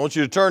I want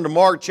you to turn to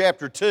Mark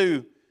chapter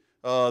 2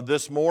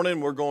 this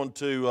morning. We're going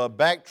to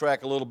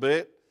backtrack a little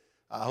bit.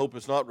 I hope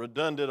it's not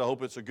redundant. I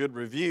hope it's a good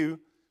review.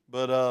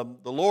 But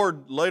the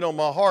Lord laid on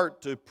my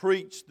heart to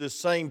preach this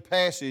same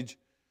passage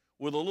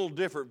with a little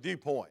different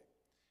viewpoint.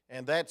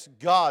 And that's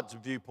God's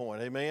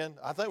viewpoint, amen?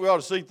 I think we ought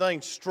to see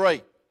things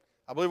straight.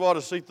 I believe we ought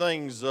to see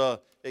things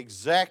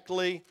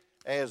exactly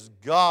as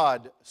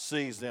God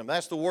sees them.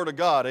 That's the Word of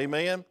God,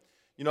 amen?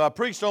 You know, I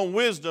preached on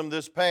wisdom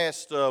this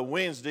past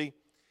Wednesday.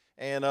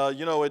 And,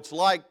 it's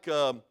like,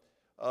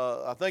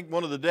 I think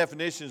one of the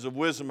definitions of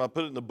wisdom, I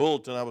put it in the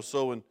bulletin. I was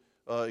so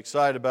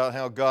excited about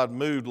how God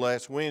moved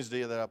last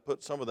Wednesday that I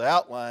put some of the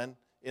outline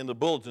in the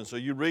bulletin. So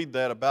you read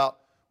that about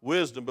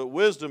wisdom. But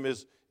wisdom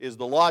is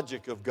the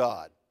logic of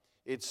God.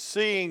 It's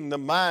seeing the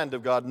mind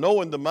of God,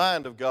 knowing the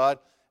mind of God.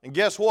 And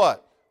guess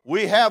what?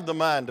 We have the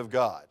mind of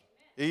God.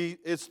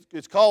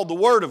 It's called the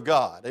Word of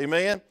God,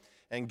 amen?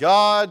 And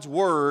God's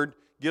Word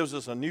gives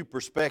us a new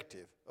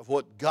perspective of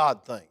what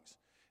God thinks.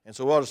 And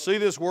so we ought to see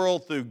this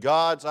world through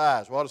God's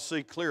eyes. We ought to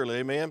see clearly,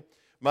 amen?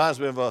 Reminds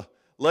me of a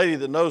lady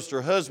that noticed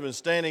her husband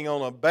standing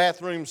on a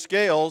bathroom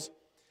scales,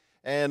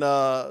 and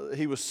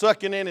he was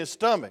sucking in his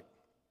stomach.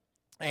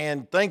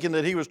 And thinking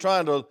that he was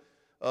trying to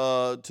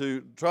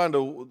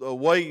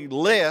weigh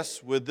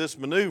less with this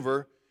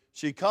maneuver,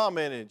 she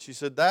commented, she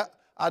said,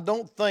 I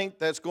don't think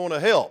that's going to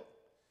help.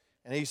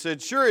 And he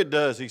said, sure it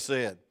does, he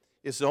said.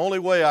 It's the only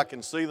way I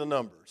can see the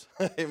numbers.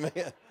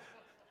 Amen.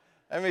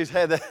 I mean, he's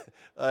had that.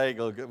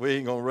 We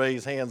ain't going to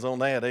raise hands on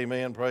that.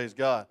 Amen. Praise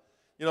God.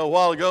 You know, a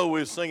while ago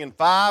we were singing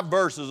 5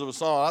 verses of a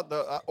song.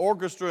 The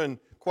orchestra and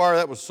choir,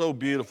 that was so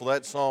beautiful,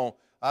 that song.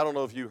 I don't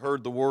know if you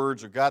heard the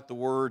words or got the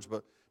words,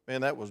 but,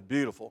 man, that was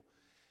beautiful.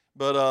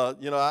 But,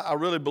 I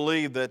really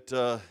believe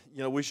that,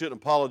 we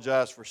shouldn't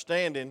apologize for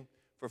standing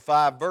for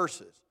 5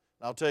 verses.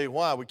 And I'll tell you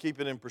why. We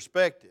keep it in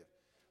perspective.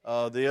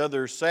 The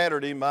other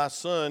Saturday, my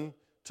son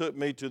took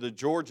me to the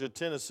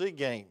Georgia-Tennessee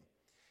game.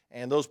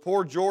 And those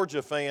poor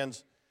Georgia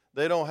fans,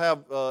 they don't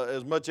have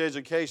as much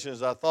education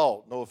as I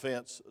thought. No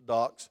offense,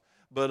 docs.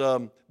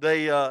 But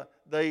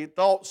they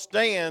thought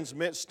stands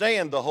meant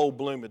stand the whole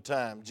blooming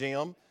time,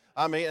 Jim.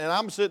 I mean, and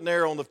I'm sitting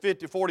there on the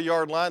 50,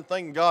 40-yard line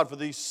thanking God for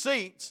these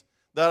seats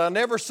that I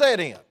never sat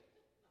in.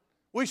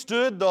 We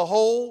stood the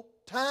whole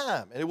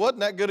time. And it wasn't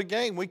that good a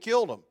game. We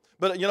killed them.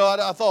 But,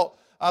 I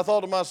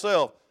thought to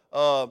myself,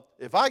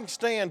 if I can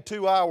stand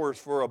 2 hours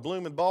for a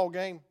blooming ball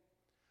game,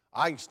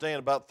 I can stand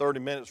about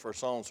 30 minutes for a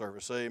song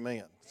service. Say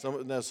amen. Some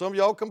of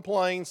y'all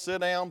complain,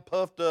 sit down,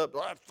 puffed up,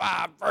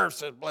 5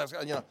 verses, bless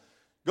God.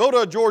 Go to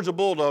a Georgia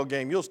Bulldog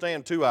game. You'll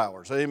stand 2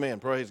 hours. Amen.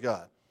 Praise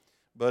God.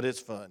 But it's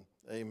fun.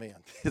 Amen.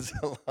 It's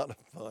a lot of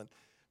fun.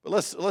 But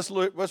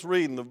let's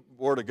read in the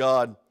Word of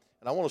God.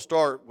 And I want to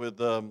start with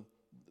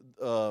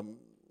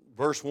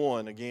verse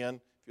 1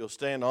 again. If you'll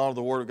stand in honor of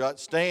the Word of God.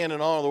 Stand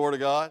in honor of the Word of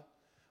God.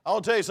 I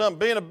want to tell you something.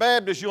 Being a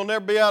Baptist, you'll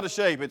never be out of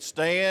shape. It's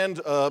stand,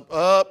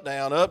 up,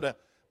 down, up, down.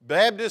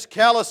 Baptist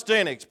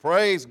calisthenics,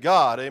 praise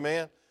God,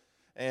 amen.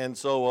 And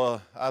so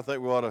I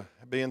think we ought to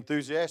be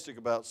enthusiastic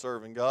about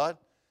serving God.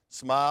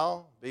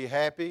 Smile, be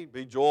happy,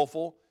 be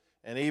joyful.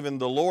 And even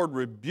the Lord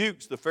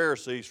rebukes the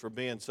Pharisees for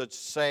being such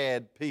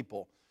sad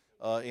people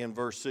in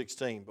verse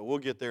 16. But we'll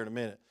get there in a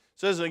minute. It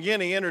says, and again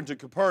he entered into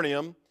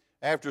Capernaum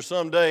after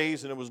some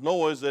days, and it was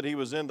noise that he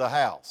was in the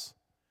house.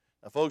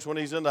 Now, folks, when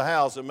he's in the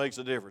house, it makes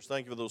a difference.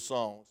 Thank you for those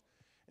songs.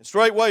 And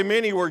straightway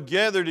many were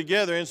gathered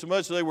together,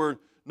 insomuch they were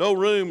no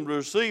room to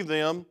receive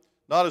them,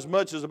 not as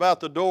much as about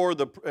the door,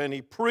 and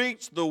he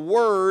preached the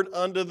word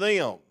unto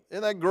them.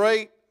 Isn't that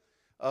great?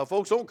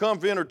 Folks, don't come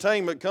for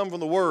entertainment, come from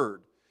the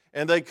word.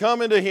 And they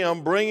come into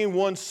him, bringing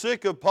one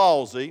sick of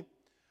palsy,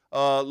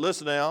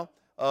 listen now,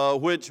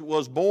 which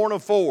was born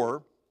of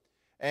 4,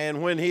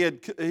 and when he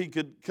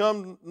could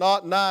come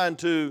not nigh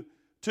to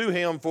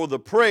him for the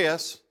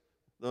press,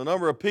 the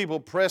number of people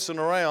pressing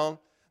around,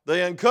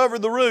 they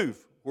uncovered the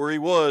roof where he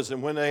was,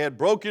 and when they had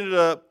broken it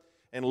up,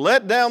 and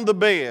let down the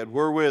bed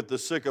wherewith the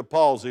sick of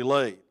palsy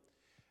lay.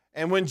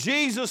 And when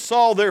Jesus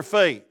saw their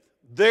faith,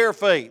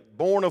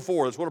 born of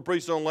 4, that's what I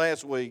preached on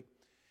last week,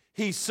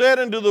 he said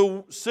unto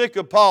the sick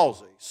of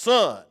palsy,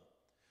 Son,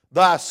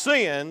 thy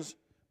sins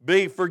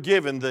be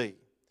forgiven thee.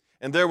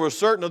 And there were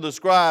certain of the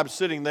scribes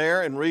sitting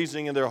there and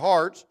reasoning in their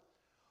hearts,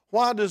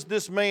 why does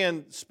this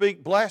man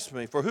speak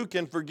blasphemy? For who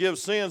can forgive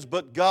sins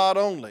but God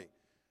only?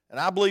 And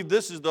I believe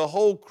this is the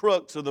whole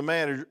crux of the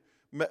matter,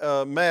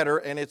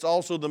 and it's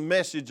also the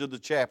message of the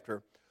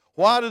chapter.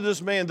 Why did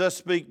this man thus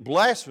speak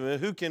blasphemy?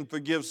 Who can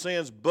forgive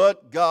sins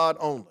but God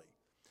only?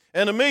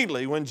 And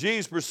immediately when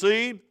Jesus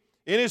perceived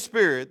in his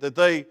spirit that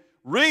they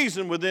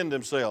reasoned within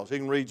themselves, he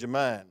can read your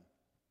mind,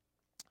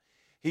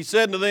 he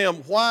said unto them,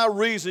 why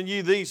reason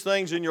ye these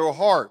things in your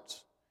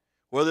hearts?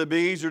 Whether it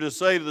be easier to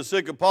say to the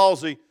sick of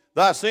palsy,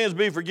 thy sins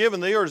be forgiven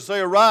thee, or to say,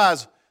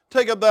 arise,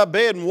 take up thy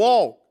bed and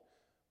walk.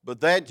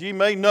 But that ye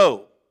may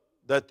know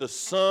that the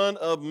Son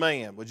of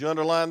Man, would you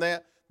underline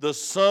that? The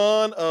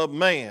Son of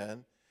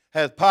Man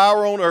hath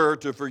power on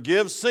earth to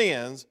forgive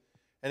sins.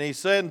 And he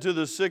said unto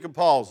the sick of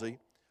palsy,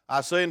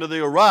 I say unto thee,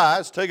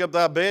 arise, take up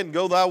thy bed, and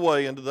go thy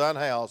way into thine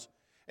house.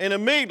 And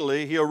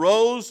immediately he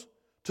arose,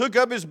 took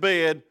up his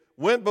bed,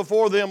 went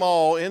before them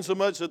all,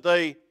 insomuch that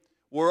they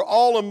were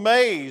all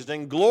amazed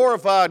and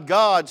glorified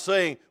God,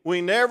 saying,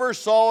 we never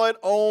saw it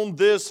on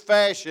this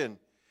fashion.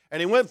 And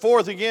he went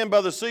forth again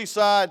by the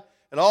seaside,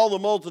 and all the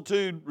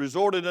multitude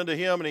resorted unto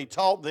him, and he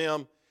taught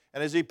them.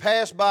 And as he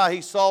passed by,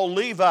 he saw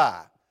Levi,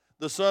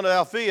 the son of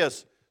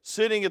Alphaeus,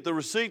 sitting at the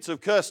receipts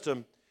of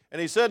custom. And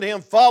he said to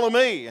him, follow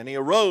me. And he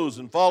arose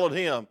and followed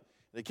him.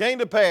 And it came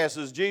to pass,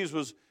 as Jesus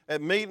was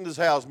at meat in his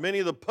house, many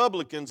of the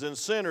publicans and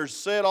sinners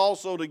sat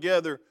also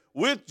together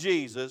with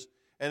Jesus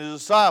and his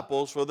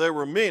disciples, for there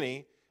were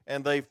many,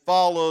 and they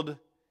followed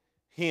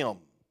him.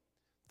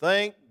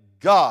 Thank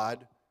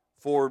God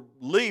for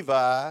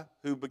Levi,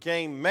 who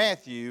became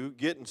Matthew,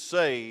 getting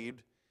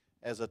saved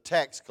as a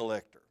tax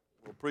collector.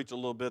 We'll preach a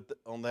little bit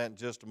on that in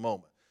just a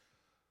moment.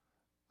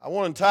 I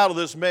want to entitle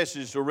this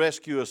message, To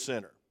Rescue a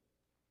Sinner,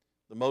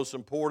 the most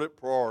important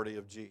priority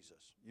of Jesus.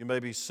 You may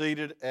be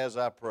seated as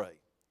I pray.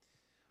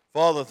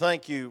 Father,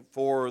 thank you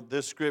for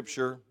this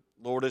scripture.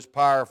 Lord, it's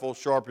powerful,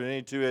 sharper than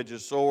any two-edged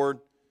sword,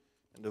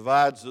 and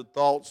divides the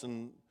thoughts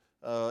and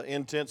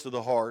intents of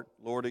the heart.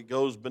 Lord, it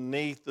goes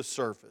beneath the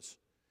surface.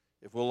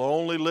 If we'll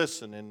only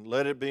listen and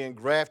let it be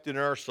engrafted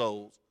in our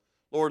souls.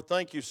 Lord,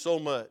 thank you so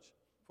much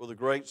for the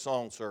great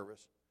song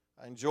service.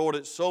 I enjoyed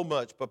it so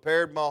much,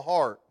 prepared my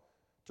heart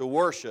to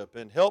worship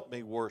and helped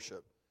me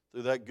worship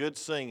through that good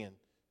singing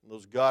and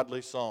those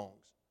godly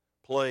songs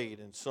played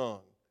and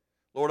sung.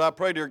 Lord, I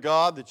pray, dear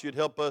God, that you'd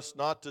help us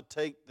not to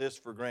take this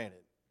for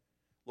granted.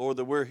 Lord,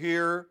 that we're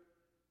here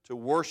to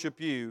worship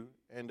you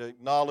and to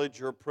acknowledge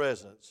your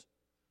presence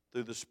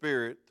through the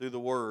Spirit, through the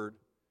Word.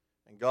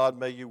 And God,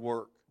 may you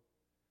work.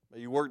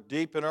 May you work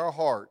deep in our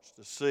hearts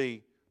to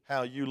see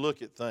how you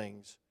look at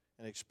things,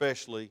 and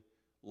especially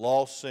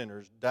lost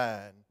sinners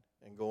dying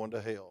and going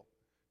to hell.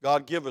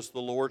 God, give us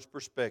the Lord's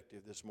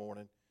perspective this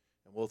morning,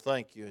 and we'll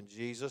thank you in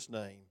Jesus'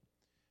 name.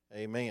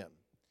 Amen.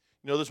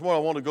 You know, this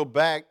morning I want to go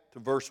back to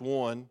verse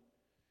 1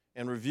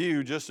 and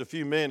review just a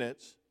few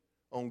minutes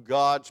on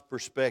God's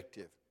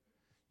perspective.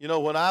 You know,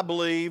 when I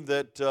believe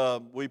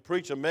that we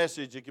preach a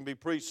message, it can be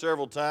preached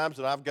several times,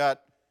 and I've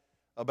got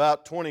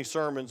about 20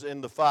 sermons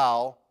in the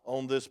file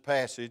on this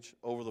passage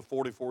over the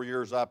 44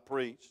 years I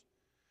preached.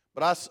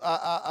 But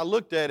I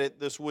looked at it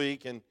this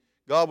week, and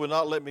God would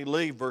not let me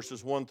leave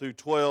verses 1 through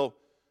 12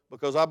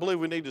 because I believe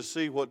we need to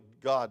see what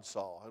God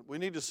saw. We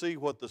need to see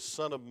what the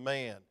Son of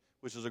Man,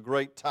 which is a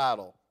great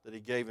title that he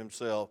gave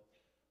himself,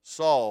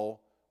 saw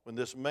when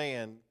this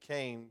man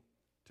came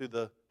to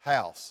the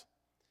house.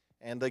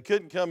 And they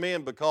couldn't come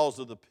in because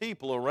of the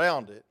people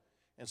around it.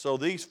 And so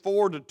these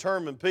four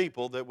determined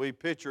people that we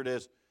pictured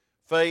as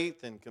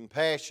faith and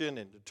compassion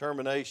and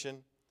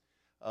determination,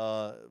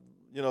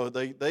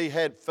 they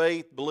had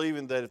faith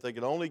believing that if they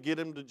could only get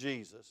him to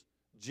Jesus,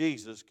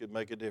 Jesus could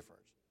make a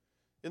difference.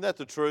 Isn't that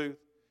the truth?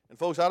 And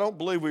folks, I don't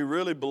believe we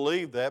really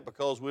believe that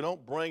because we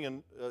don't bring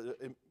in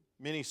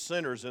many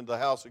sinners into the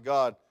house of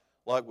God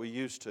like we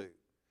used to.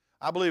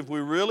 I believe we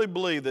really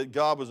believe that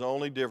God was the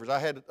only difference. I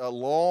had a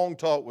long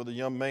talk with a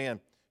young man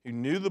who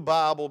knew the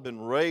Bible,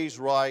 been raised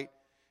right,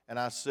 and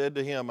I said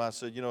to him,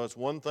 it's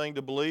one thing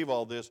to believe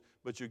all this,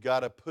 but you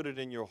got to put it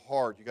in your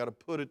heart. You got to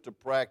put it to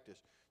practice.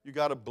 You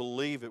got to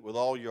believe it with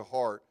all your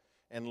heart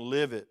and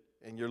live it.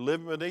 And you're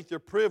living beneath your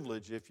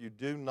privilege if you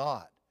do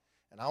not.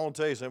 And I want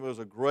to tell you something. It was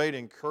a great,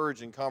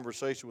 encouraging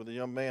conversation with a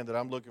young man that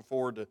I'm looking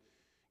forward to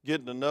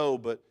getting to know.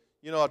 But,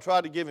 I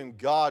tried to give him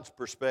God's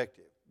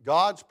perspective.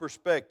 God's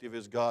perspective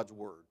is God's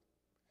Word.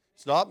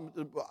 It's not.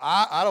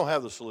 I don't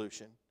have the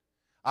solution.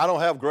 I don't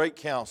have great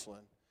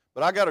counseling.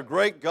 But I got a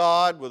great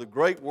God with a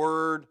great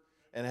Word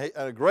and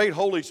a great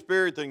Holy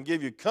Spirit that can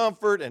give you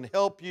comfort and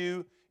help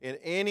you in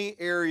any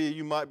area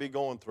you might be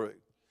going through.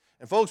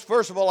 And folks,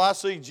 first of all, I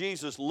see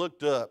Jesus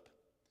looked up.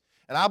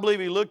 And I believe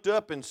he looked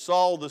up and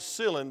saw the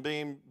ceiling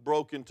being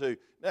broken too.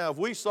 Now, if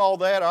we saw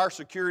that, our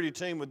security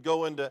team would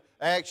go into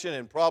action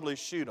and probably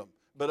shoot them.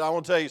 But I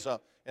want to tell you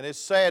something. And it's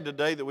sad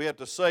today that we have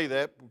to say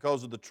that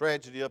because of the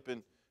tragedy up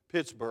in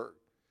Pittsburgh.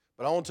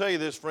 But I want to tell you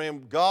this,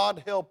 friend.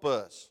 God help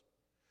us.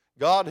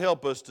 God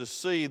help us to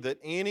see that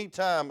any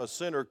time a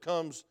sinner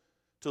comes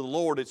to the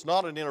Lord, it's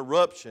not an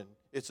interruption.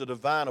 It's a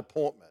divine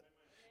appointment.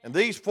 And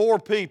these four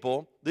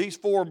people, these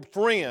four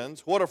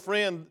friends, what a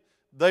friend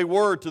they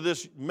were to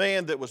this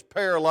man that was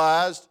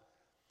paralyzed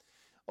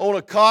on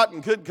a cot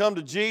and couldn't come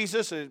to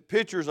Jesus. It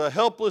pictures a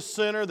helpless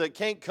sinner that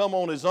can't come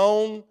on his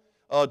own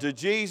to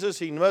Jesus.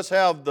 He must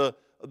have the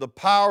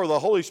power of the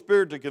Holy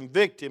Spirit to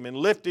convict him and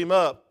lift him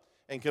up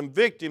and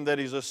convict him that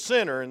he's a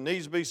sinner and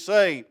needs to be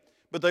saved.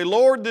 But they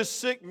lowered this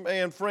sick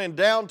man friend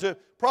down to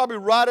probably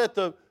right at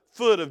the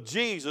foot of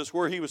Jesus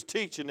where he was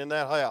teaching in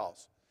that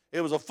house.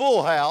 It was a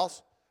full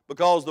house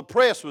because the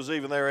press was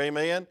even there,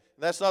 amen. And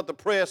that's not the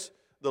press.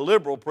 The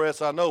liberal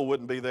press, I know,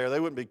 wouldn't be there. They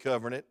wouldn't be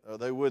covering it. Or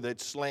they would. They'd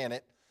slant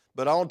it.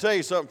 But I want to tell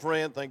you something,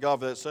 friend. Thank God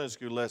for that Sunday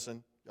school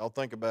lesson. Y'all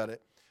think about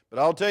it. But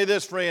I'll tell you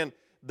this, friend.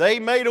 They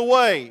made a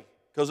way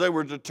because they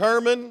were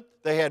determined.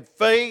 They had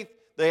faith.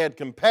 They had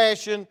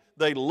compassion.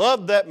 They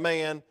loved that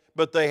man.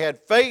 but they had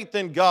faith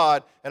in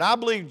God. And I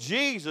believe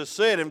Jesus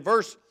said in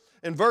verse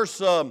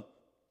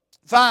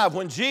 5,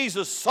 when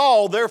Jesus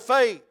saw their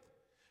faith,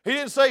 He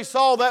didn't say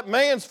saw that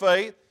man's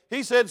faith.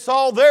 He said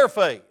saw their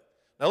faith.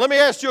 Now let me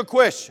ask you a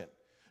question.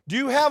 Do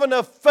you have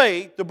enough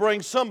faith to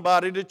bring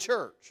somebody to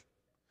church?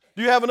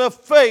 Do you have enough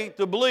faith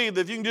to believe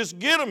that if you can just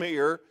get them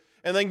here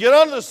and then get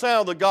under the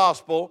sound of the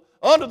gospel,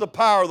 under the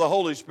power of the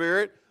Holy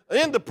Spirit,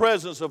 in the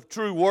presence of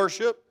true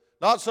worship,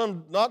 not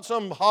some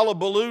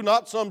hullabaloo,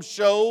 not some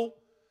show,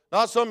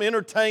 not some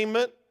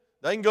entertainment.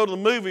 They can go to the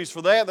movies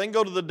for that. They can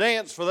go to the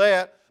dance for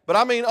that. But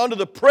I mean under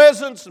the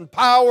presence and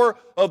power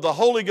of the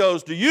Holy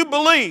Ghost, do you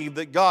believe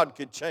that God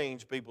could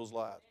change people's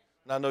lives?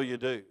 And I know you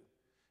do.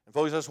 And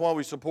folks, that's why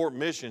we support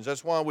missions.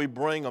 That's why we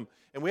bring them.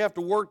 And we have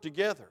to work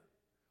together.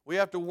 We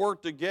have to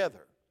work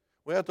together.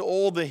 We have to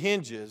oil the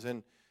hinges.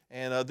 And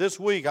this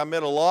week I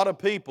met a lot of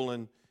people,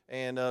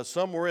 and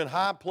some were in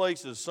high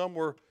places. Some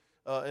were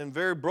in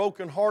very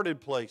broken-hearted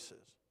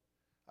places.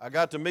 I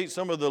got to meet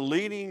some of the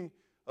leading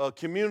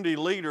community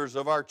leaders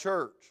of our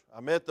church. I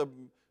met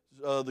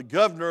the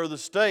governor of the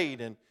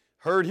state and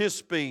heard his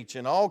speech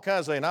and all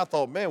kinds of things. And I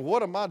thought, man,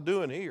 what am I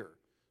doing here,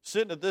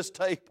 sitting at this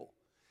table?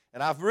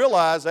 And I've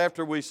realized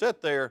after we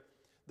sat there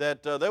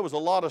that there was a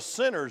lot of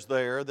sinners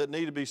there that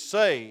need to be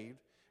saved.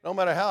 No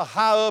matter how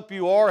high up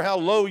you are, how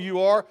low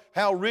you are,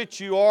 how rich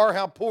you are,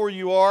 how poor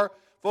you are,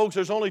 folks,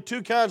 there's only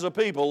two kinds of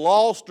people,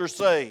 lost or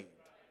saved.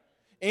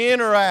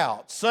 In or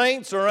out,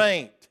 saints or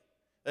ain't.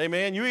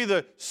 Amen. You're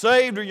either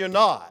saved or you're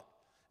not.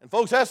 And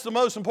folks, that's the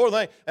most important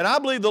thing. And I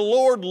believe the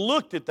Lord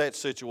looked at that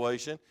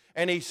situation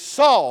and He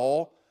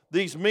saw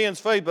these men's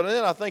faith. But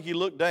then I think He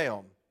looked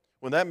down.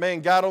 When that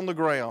man got on the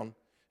ground,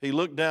 He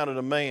looked down at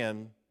a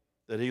man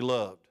that he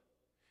loved.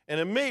 And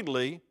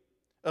immediately,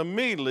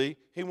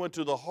 he went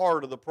to the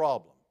heart of the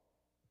problem.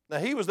 Now,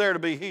 he was there to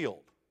be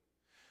healed.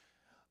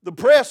 The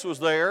press was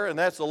there, and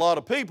that's a lot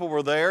of people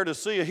were there to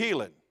see a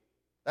healing.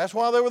 That's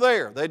why they were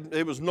there.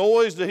 It was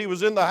noise that he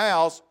was in the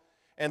house,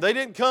 and they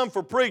didn't come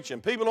for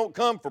preaching. People don't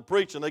come for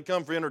preaching. They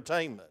come for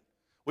entertainment.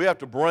 We have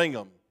to bring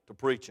them to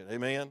preaching.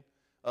 Amen?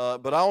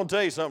 But I want to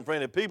tell you something,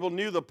 friend. If people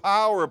knew the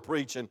power of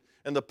preaching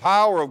and the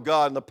power of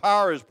God and the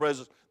power of His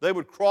presence, they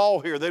would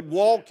crawl here. They'd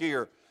walk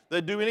here.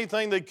 They'd do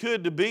anything they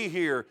could to be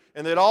here.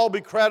 And they'd all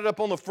be crowded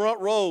up on the front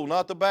row,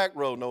 not the back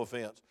row, no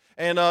offense.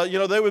 And,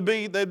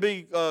 they'd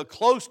be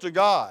close to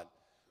God.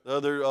 The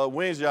other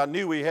Wednesday, I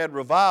knew we had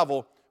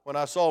revival when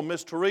I saw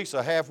Miss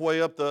Teresa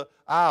halfway up the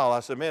aisle. I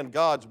said, man,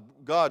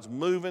 God's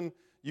moving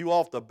you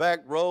off the back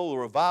row. The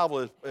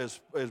revival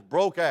is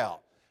broke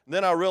out. And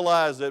then I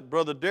realized that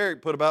Brother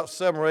Derek put about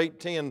 7 or 8,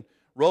 10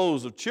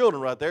 rows of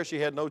children right there. She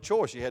had no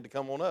choice. She had to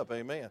come on up.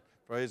 Amen.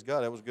 Praise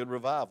God. That was a good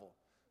revival.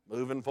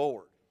 Moving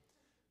forward.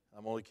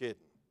 I'm only kidding.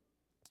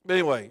 But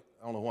anyway,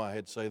 I don't know why I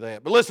had to say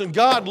that. But listen,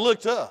 God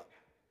looked up.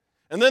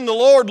 And then the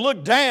Lord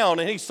looked down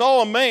and He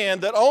saw a man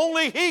that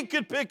only He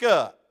could pick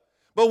up.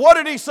 But what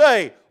did He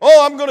say?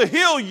 Oh, I'm going to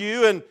heal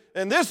you,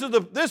 and this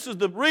is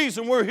the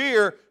reason we're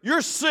here.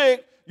 You're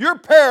sick. You're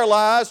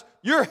paralyzed.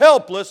 You're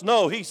helpless.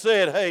 No, He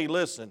said, hey,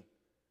 listen,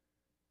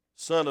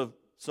 son,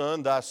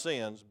 thy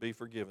sins be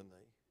forgiven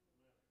thee.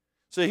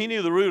 See, He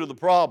knew the root of the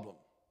problem.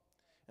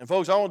 And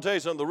folks, I want to tell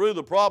you something. The root of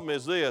the problem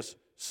is this,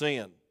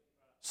 sin.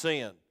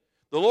 Sin.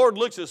 The Lord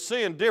looks at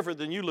sin different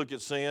than you look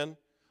at sin.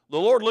 The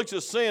Lord looks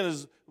at sin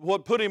as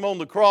what put Him on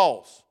the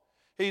cross.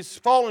 He's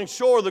falling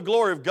short of the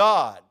glory of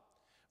God.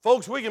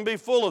 Folks, we can be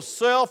full of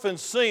self and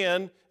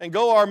sin and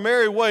go our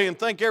merry way and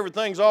think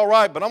everything's all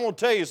right, but I'm going to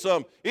tell you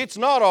something. It's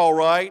not all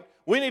right.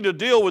 We need to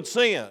deal with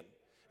sin.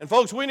 And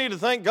folks, we need to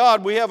thank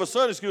God we have a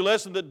Sunday school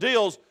lesson that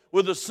deals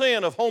with the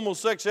sin of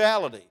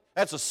homosexuality.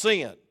 That's a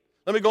sin.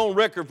 Let me go on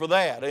record for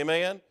that,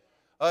 amen?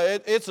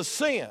 It's a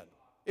sin.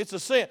 It's a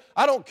sin.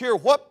 I don't care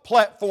what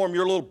platform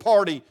your little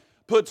party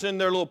puts in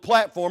their little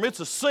platform. It's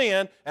a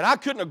sin, and I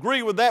couldn't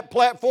agree with that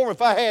platform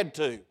if I had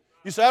to.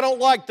 You say, I don't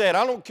like that.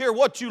 I don't care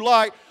what you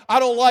like. I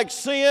don't like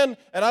sin,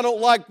 and I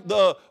don't like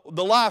the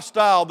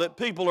lifestyle that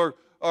people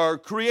are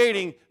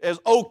creating as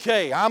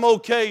okay. I'm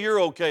okay,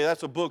 you're okay.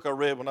 That's a book I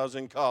read when I was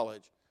in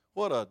college.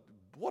 What a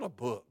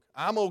book.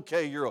 I'm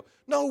okay, you're okay.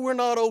 No, we're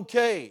not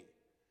okay.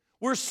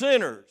 We're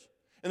sinners.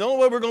 And the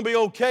only way we're going to be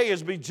okay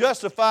is be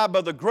justified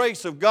by the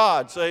grace of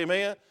God. Say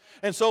amen.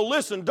 And so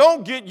listen,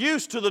 don't get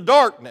used to the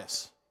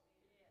darkness.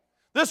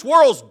 This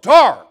world's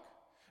dark.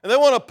 And they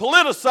want to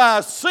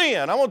politicize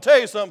sin. I want to tell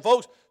you something,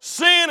 folks.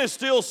 Sin is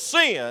still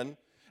sin.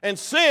 And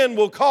sin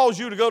will cause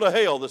you to go to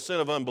hell, the sin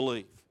of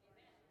unbelief.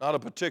 Not a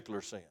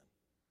particular sin.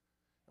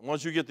 And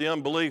once you get the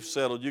unbelief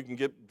settled, you can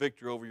get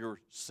victory over your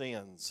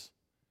sins.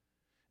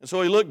 And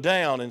so he looked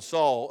down and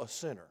saw a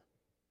sinner.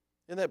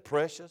 Isn't that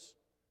precious?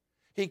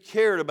 He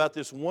cared about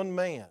this one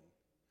man.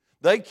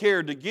 They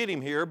cared to get him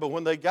here, but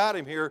when they got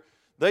him here,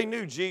 they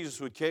knew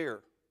Jesus would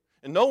care.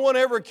 And no one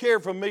ever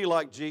cared for me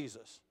like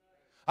Jesus.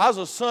 I was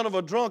a son of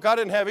a drunk. I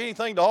didn't have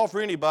anything to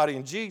offer anybody,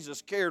 and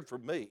Jesus cared for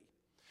me.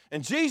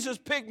 And Jesus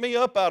picked me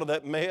up out of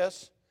that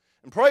mess.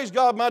 And praise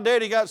God, my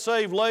daddy got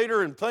saved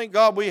later, and thank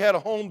God we had a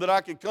home that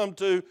I could come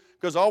to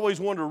because I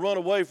always wanted to run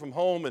away from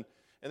home.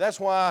 And that's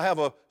why I have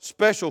a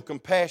special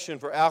compassion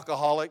for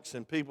alcoholics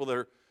and people that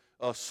are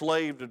a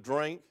slave to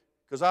drink,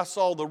 because I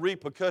saw the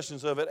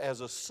repercussions of it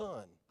as a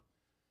son,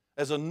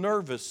 as a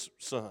nervous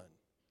son.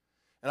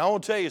 And I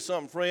want to tell you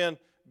something, friend,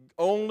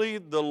 only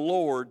the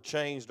Lord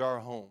changed our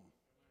home.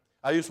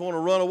 I used to want to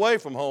run away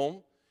from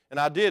home, and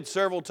I did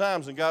several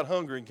times and got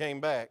hungry and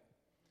came back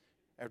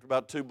after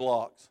about 2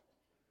 blocks.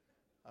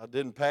 I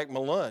didn't pack my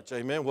lunch,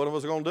 amen. What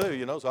was I going to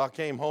do, So I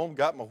came home,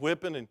 got my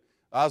whipping, and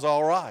I was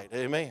all right,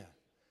 amen.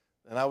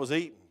 And I was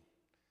eating.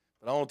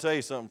 But I want to tell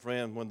you something,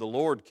 friend. When the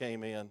Lord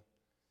came in,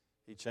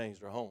 He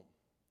changed our home.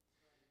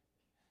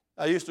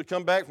 I used to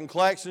come back from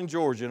Claxton,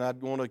 Georgia, and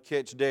I'd want to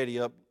catch Daddy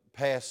up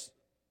past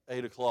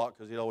 8 o'clock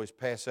because he'd always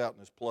pass out in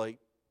his plate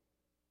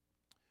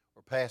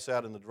or pass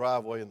out in the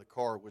driveway in the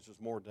car, which is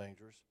more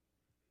dangerous.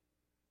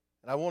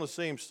 And I want to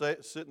see him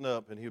sitting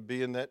up, and he'd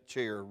be in that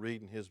chair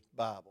reading his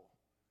Bible.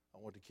 I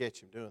wanted to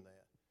catch him doing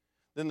that.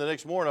 Then the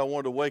next morning I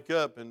wanted to wake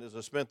up, and as I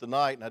spent the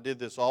night, and I did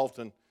this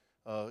often,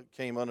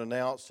 came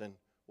unannounced, and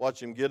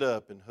watch him get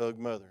up and hug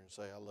Mother and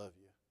say, I love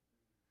you.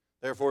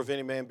 Therefore, if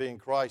any man be in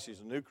Christ,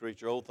 he's a new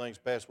creature. Old things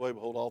pass away,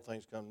 behold, all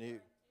things come new.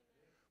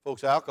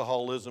 Folks,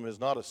 alcoholism is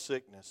not a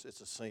sickness,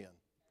 it's a sin.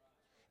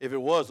 If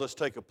it was, let's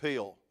take a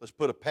pill. Let's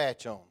put a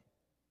patch on.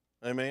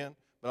 Amen?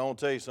 But I want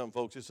to tell you something,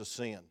 folks, it's a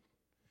sin.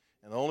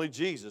 And only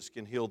Jesus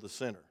can heal the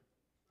sinner.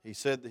 He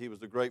said that He was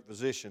the great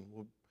physician.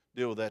 We'll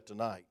deal with that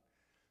tonight.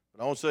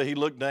 But I want to say He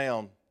looked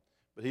down,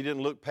 but He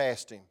didn't look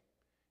past him.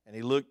 And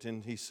He looked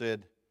and He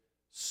said,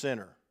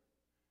 sinner,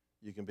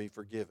 you can be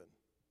forgiven.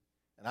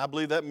 And I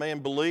believe that man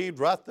believed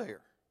right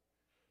there.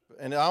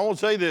 And I want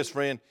to say this,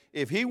 friend,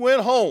 if he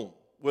went home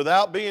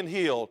without being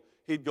healed,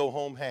 he'd go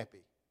home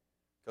happy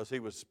because he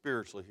was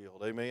spiritually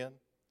healed. Amen?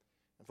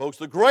 And folks,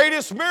 the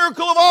greatest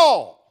miracle of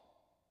all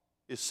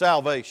is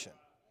salvation.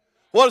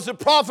 What does it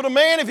profit a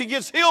man if he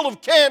gets healed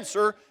of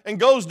cancer and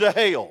goes to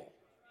hell?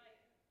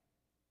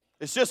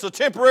 It's just a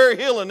temporary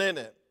healing, isn't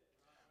it?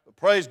 But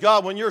praise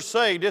God, when you're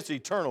saved, it's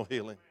eternal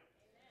healing.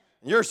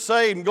 You're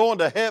saved and going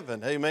to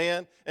heaven,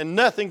 amen? And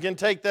nothing can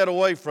take that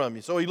away from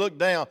you. So he looked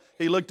down,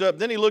 he looked up,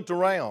 then he looked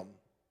around.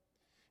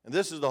 And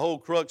this is the whole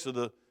crux of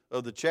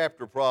the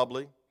chapter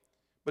probably.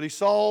 But he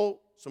saw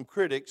some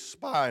critics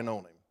spying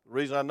on him. The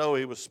reason I know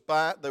they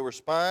were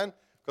spying,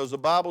 because the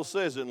Bible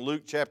says it in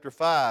Luke chapter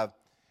 5,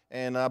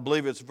 and I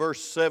believe it's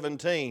verse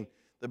 17.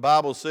 The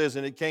Bible says,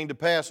 and it came to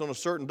pass on a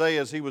certain day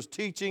as he was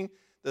teaching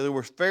that there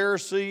were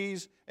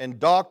Pharisees and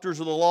doctors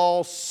of the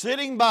law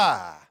sitting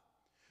by,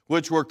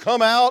 which were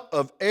come out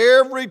of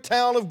every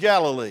town of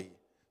Galilee,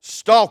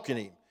 stalking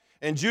him,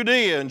 and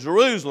Judea and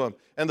Jerusalem,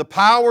 and the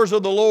powers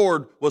of the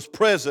Lord was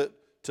present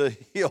to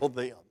heal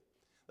them.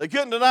 They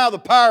couldn't deny the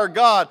power of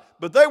God,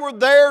 but they were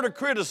there to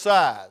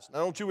criticize. Now,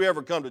 don't you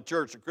ever come to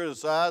church to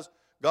criticize.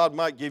 God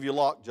might give you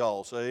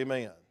lockjaw, say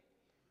amen.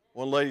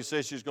 One lady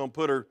says she's going to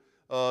put her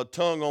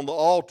tongue on the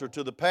altar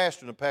to the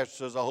pastor, and the pastor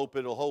says, I hope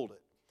it'll hold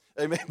it.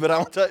 Amen. But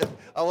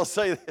I will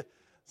say that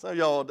some of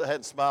y'all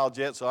hadn't smiled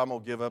yet, so I'm going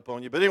to give up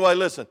on you. But anyway,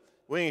 listen,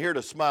 we ain't here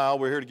to smile.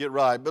 We're here to get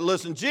right. But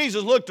listen,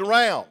 Jesus looked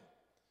around.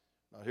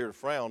 Not here to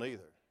frown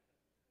either.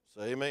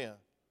 Say amen.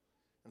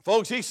 And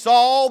folks, He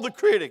saw the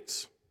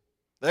critics.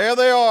 There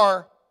they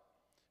are.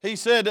 They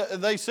said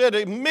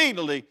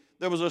immediately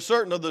there was a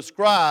certain of the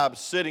scribes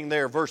sitting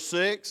there, verse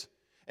 6,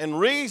 and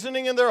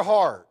reasoning in their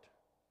heart.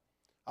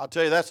 I'll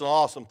tell you, that's an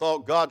awesome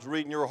thought. God's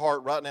reading your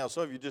heart right now.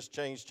 Some of you just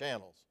changed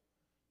channels.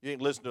 You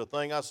ain't listened to a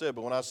thing I said,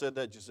 but when I said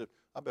that, you said,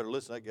 I better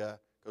listen to that guy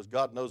because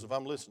God knows if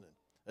I'm listening.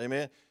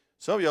 Amen.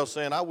 Some of y'all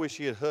saying, I wish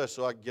He had hushed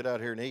so I could get out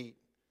here and eat.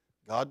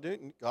 God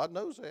didn't. God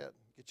knows that.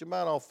 Get your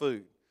mind off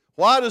food.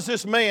 Why does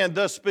this man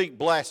thus speak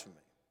blasphemy?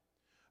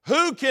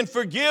 Who can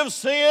forgive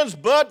sins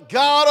but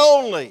God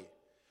only?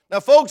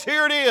 Now, folks,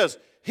 here it is.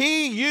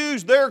 He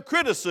used their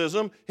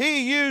criticism.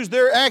 He used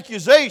their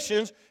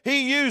accusations.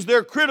 He used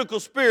their critical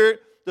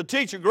spirit to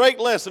teach a great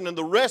lesson. And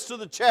the rest of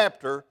the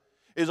chapter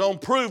is on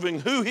proving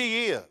who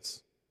He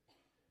is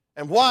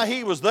and why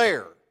He was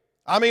there.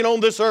 I mean, on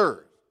this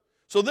earth.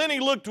 So then He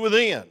looked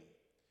within,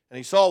 and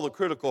He saw the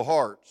critical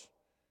hearts.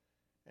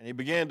 And He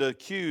began to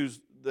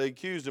they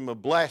accused Him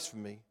of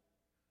blasphemy,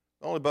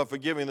 not only by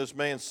forgiving this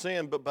man's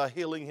sin, but by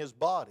healing his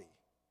body.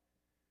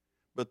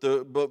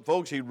 But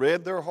folks, He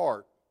read their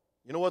heart.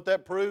 You know what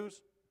that proves?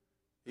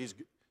 He's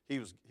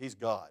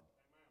God.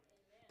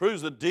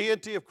 Proves the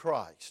deity of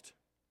Christ.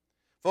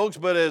 Folks,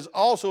 but as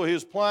also He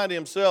was applying to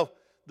Himself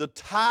the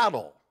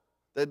title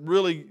that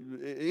really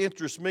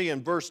interests me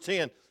in verse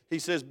 10. He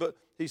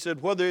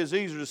said, whether it is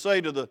easier to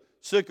say to the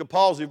sick of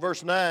palsy,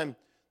 verse 9,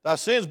 thy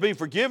sins be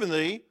forgiven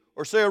thee,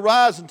 or say,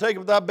 arise and take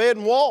up thy bed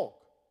and walk.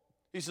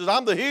 He says,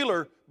 I'm the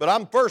healer, but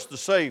I'm first the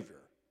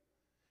Savior.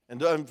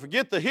 And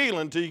forget the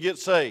healing until you get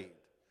saved.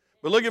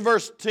 But look at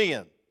verse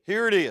 10.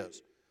 Here it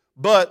is.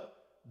 But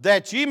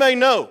that ye may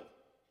know.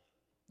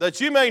 That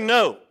you may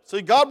know.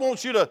 See, God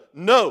wants you to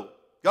know.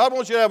 God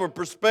wants you to have a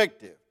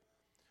perspective.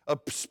 A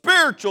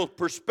spiritual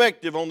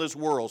perspective on this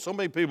world. So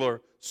many people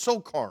are so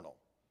carnal,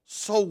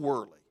 so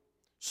worldly,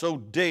 so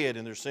dead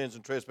in their sins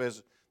and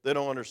trespasses, they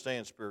don't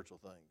understand spiritual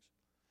things.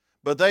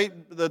 But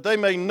that they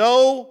may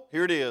know,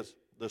 here it is,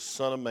 the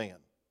Son of Man.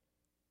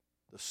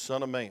 The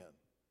Son of Man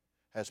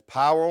has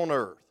power on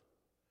earth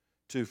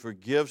to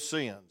forgive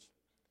sins.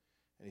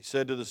 And he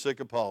said to the sick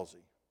of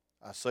palsy,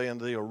 I say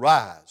unto thee,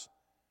 arise,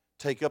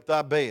 take up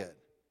thy bed,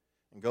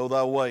 and go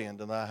thy way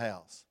into thy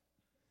house.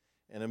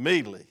 And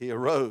immediately he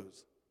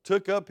arose,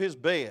 took up his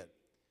bed,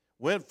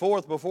 went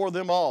forth before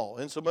them all,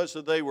 insomuch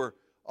that they were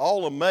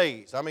all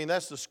amazed. I mean,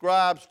 that's the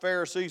scribes,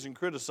 Pharisees, and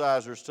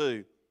criticizers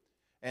too.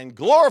 And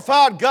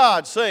glorified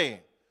God, saying,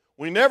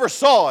 we never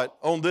saw it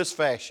on this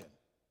fashion.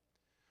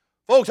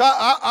 Folks,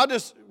 I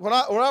just, when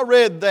I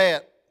read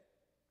that,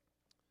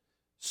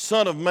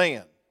 Son of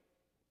Man,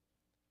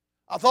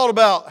 I thought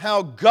about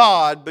how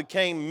God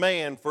became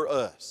man for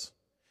us.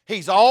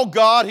 He's all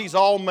God, He's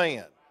all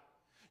man.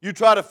 You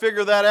try to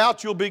figure that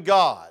out, you'll be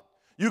God.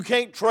 You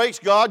can't trace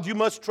God, you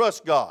must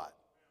trust God.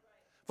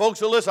 Folks,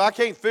 so listen, I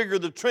can't figure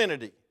the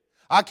Trinity.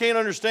 I can't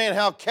understand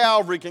how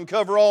Calvary can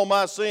cover all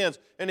my sins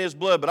in His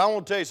blood. But I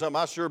want to tell you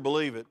something, I sure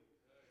believe it.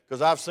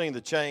 Because I've seen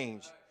the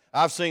change.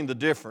 I've seen the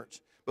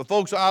difference. But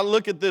folks, I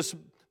look at this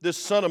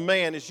Son of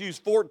Man. It's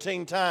used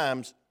 14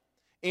 times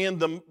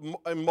in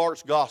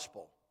Mark's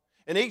Gospel.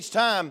 And each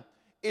time,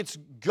 it's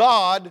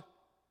God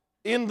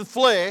in the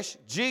flesh,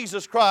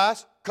 Jesus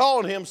Christ,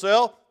 calling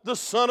Himself the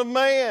Son of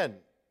Man.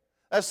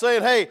 That's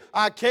saying, hey,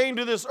 I came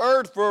to this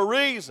earth for a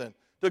reason,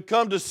 to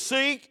come to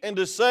seek and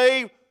to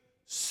save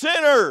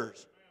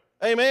sinners.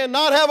 Amen.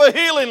 Not have a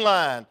healing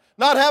line,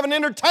 not have an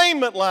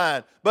entertainment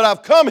line, but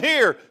I've come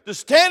here to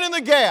stand in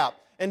the gap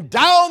and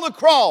die on the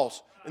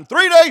cross, and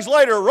 3 days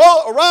later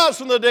arise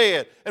from the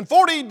dead, and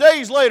 40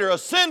 days later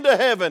ascend to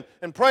heaven,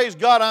 and praise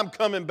God, I'm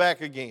coming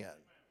back again.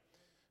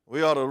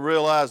 We ought to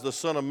realize the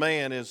Son of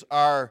Man is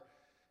our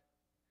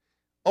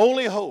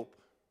only hope,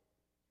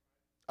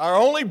 our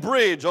only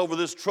bridge over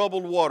this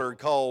troubled water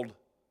called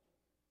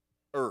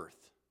earth.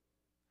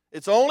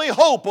 It's the only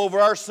hope over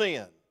our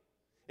sin.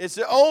 It's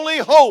the only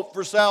hope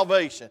for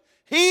salvation.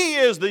 He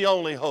is the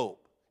only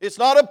hope. It's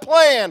not a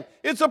plan,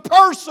 it's a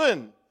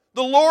person.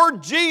 The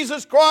Lord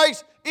Jesus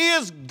Christ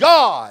is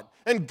God.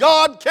 And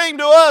God came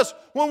to us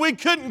when we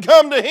couldn't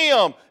come to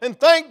Him. And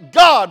thank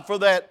God for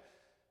that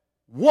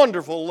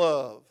wonderful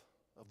love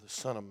of the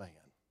Son of Man.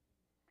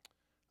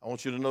 I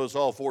want you to notice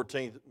all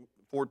 14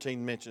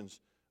 mentions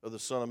of the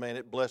Son of Man.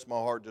 It blessed my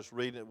heart just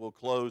reading it. We'll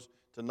close.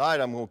 Tonight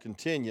I'm going to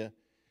continue,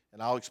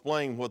 and I'll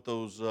explain what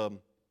those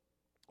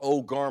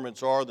old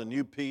garments are, the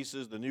new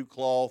pieces, the new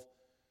cloth,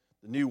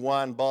 the new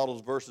wine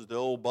bottles versus the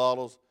old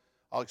bottles.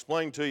 I'll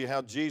explain to you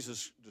how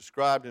Jesus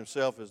described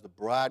Himself as the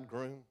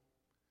bridegroom.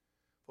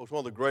 Folks, one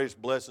of the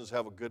greatest blessings is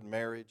have a good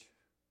marriage.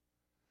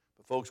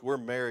 But folks, we're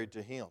married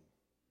to Him.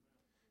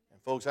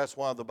 And folks, that's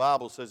why the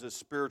Bible says it's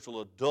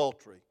spiritual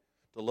adultery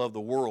to love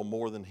the world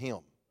more than Him.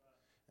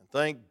 And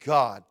thank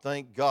God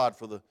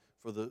for the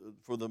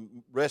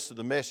rest of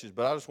the message.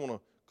 But I just want to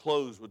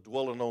close with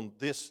dwelling on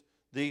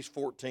these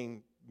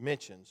 14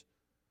 mentions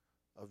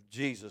of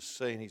Jesus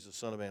saying He's the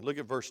Son of Man. Look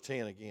at verse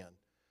 10 again.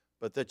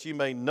 But that you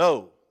may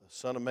know the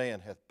Son of Man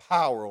hath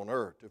power on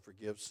earth to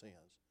forgive sins.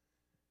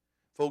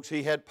 Folks,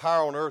 He had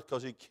power on earth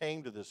because He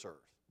came to this earth.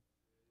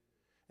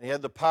 And He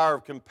had the power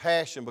of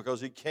compassion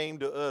because He came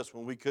to us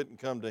when we couldn't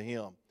come to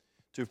Him,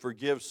 to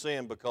forgive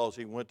sin because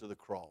He went to the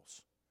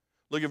cross.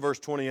 Look at verse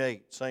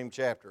 28, same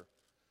chapter.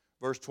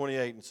 Verse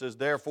 28, and says,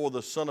 therefore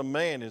the Son of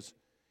Man is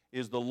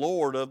the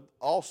Lord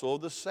also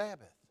of the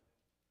Sabbath.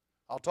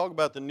 I'll talk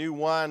about the new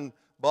wine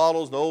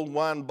bottles, the old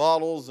wine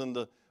bottles, and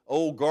the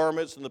old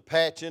garments and the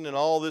patching and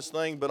all this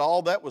thing. But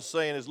all that was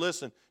saying is,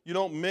 listen, you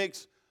don't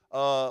mix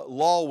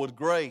law with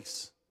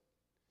grace.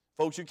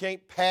 Folks, you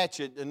can't patch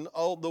it. And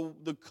all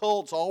the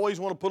cults always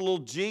want to put a little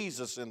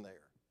Jesus in there.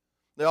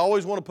 They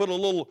always want to put a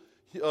little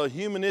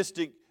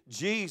humanistic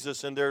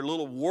Jesus in their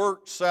little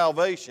work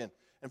salvation.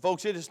 And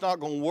folks, it is not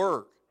going to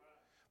work.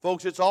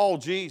 Folks, it's all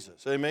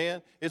Jesus,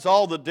 amen? It's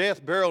all the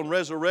death, burial, and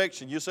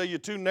resurrection. You say you're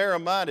too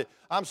narrow-minded.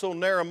 I'm so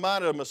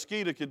narrow-minded a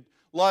mosquito could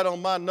light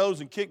on my nose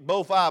and kick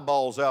both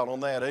eyeballs out on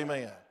that,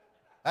 amen?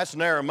 That's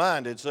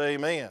narrow-minded, say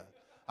amen.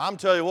 I'm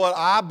telling you what,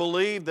 I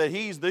believe that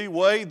He's the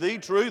way, the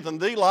truth, and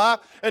the life,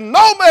 and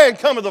no man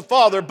cometh to the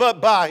Father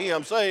but by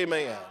Him, say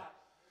amen.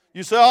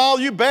 You say, all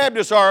you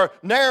Baptists are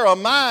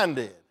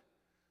narrow-minded.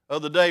 The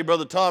other day,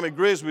 Brother Tommy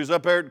Grisby was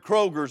up there at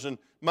Kroger's and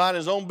minding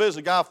his own business.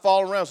 A guy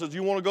falling around says,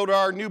 you want to go to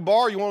our new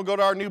bar? You want to go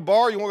to our new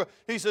bar?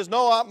 He says,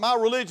 no, my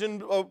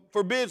religion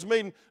forbids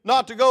me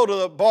not to go to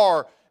the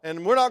bar.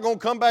 And we're not going to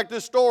come back to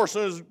this store as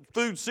soon as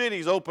Food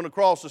City's open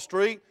across the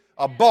street.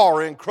 A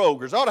bar in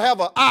Kroger's. I ought to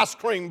have an ice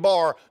cream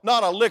bar,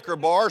 not a liquor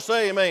bar.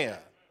 Say amen.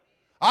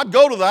 I'd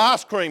go to the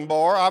ice cream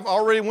bar. I've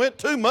already went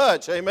too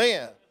much.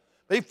 Amen.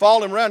 He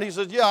followed him around. He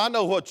says, yeah, I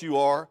know what you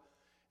are.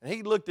 And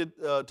he looked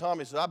at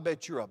Tommy and said, I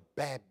bet you're a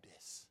Baptist.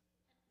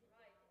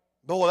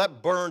 Boy,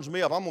 that burns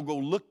me up. I'm going to go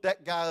look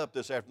that guy up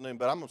this afternoon,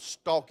 but I'm going to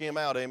stalk him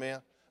out, amen.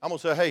 I'm going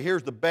to say, hey,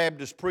 here's the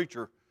Baptist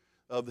preacher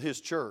of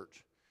his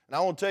church. And I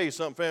want to tell you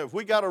something, family. If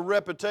we got a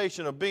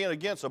reputation of being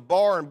against a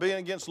bar and being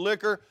against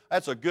liquor,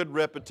 that's a good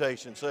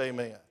reputation, say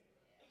amen.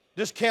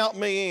 Just count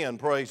me in,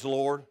 praise the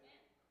Lord.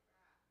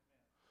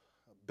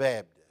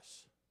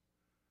 Baptists.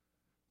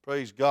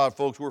 Praise God,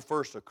 folks, we're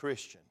first a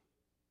Christian.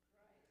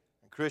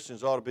 And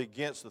Christians ought to be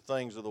against the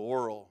things of the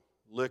world,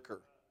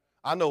 liquor.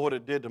 I know what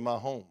it did to my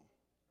home.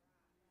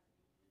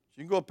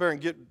 You can go up there and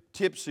get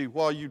tipsy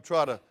while you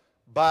try to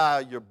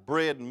buy your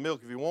bread and milk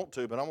if you want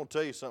to, but I'm going to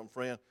tell you something,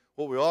 friend.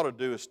 What we ought to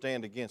do is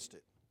stand against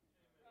it.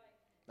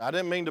 Now, I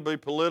didn't mean to be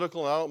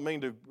political, and I don't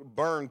mean to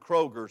burn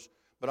Kroger's,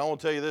 but I want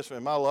to tell you this,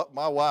 man.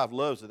 My wife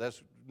loves it. That's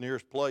the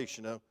nearest place,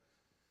 you know.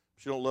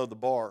 She don't love the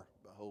bar,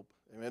 I hope.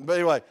 Amen. But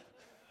anyway,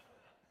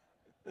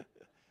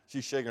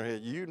 she's shaking her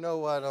head. You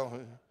know I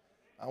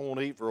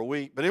won't eat for a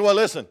week. But anyway,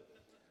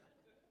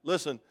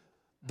 listen.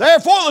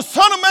 Therefore the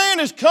Son of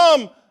Man is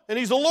come, and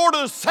He's the Lord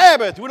of the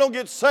Sabbath. We don't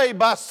get saved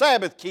by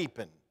Sabbath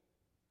keeping.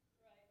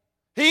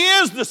 He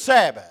is the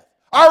Sabbath.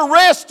 Our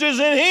rest is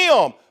in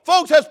Him.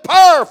 Folks, that's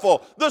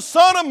powerful. The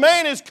Son of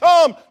Man is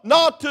come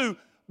not to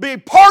be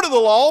part of the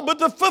law, but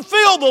to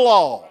fulfill the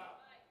law.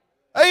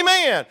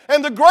 Amen.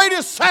 And the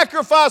greatest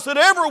sacrifice that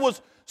ever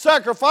was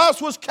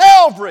sacrificed was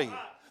Calvary.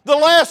 The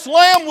last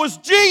lamb was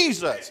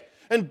Jesus.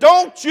 And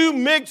don't you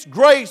mix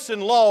grace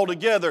and law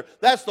together.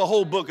 That's the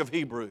whole book of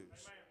Hebrews.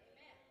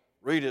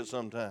 Read it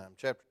sometime.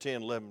 Chapter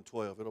 10, 11,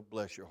 12. It'll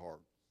bless your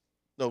heart.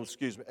 No,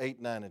 excuse me, 8,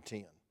 9, and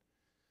 10.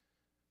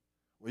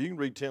 Well, you can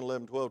read 10,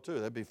 11, 12 too.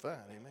 That'd be fine.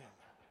 Amen.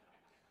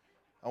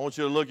 I want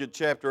you to look at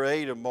chapter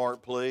 8 of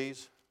Mark,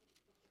 please.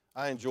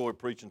 I enjoy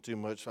preaching too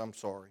much, so I'm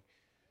sorry.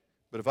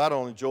 But if I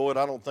don't enjoy it,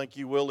 I don't think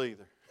you will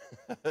either.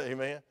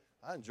 Amen.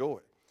 I enjoy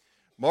it.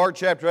 Mark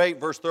chapter 8,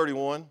 verse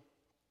 31.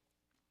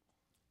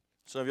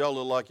 Some of y'all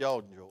look like y'all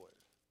enjoy it.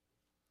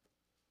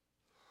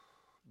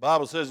 The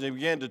Bible says, and He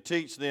began to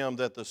teach them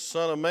that the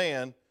Son of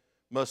Man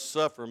must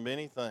suffer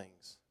many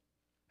things.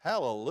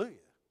 Hallelujah.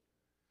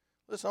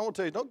 Listen, I want to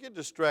tell you, don't get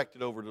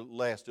distracted over the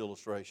last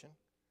illustration.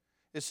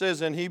 It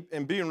says,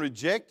 and being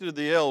rejected of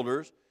the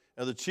elders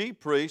and the chief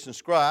priests and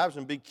scribes,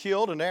 and be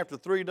killed, and after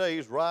 3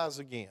 days rise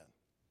again.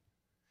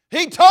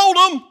 He told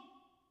them,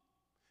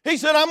 He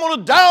said, I'm going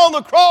to die on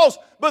the cross,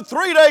 but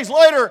 3 days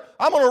later,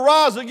 I'm going to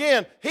rise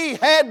again. He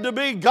had to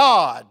be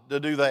God to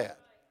do that.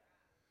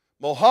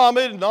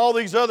 Muhammad and all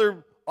these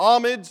other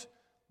Ahmeds,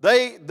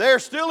 they're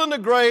still in the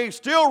grave,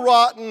 still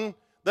rotten.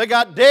 They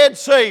got dead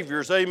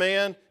saviors,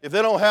 amen, if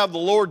they don't have the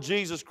Lord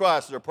Jesus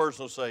Christ as their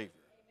personal Savior.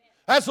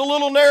 That's a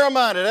little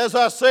narrow-minded. As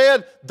I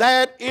said,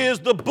 that is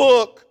the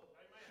book.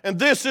 And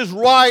this is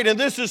right, and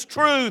this is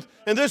truth,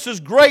 and this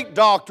is great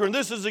doctrine.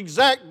 This is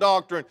exact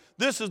doctrine.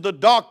 This is the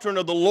doctrine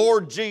of the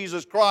Lord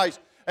Jesus Christ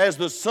as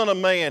the Son of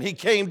Man. He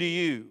came to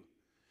you,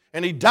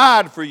 and He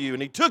died for you,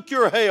 and He took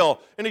your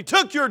hell, and He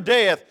took your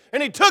death,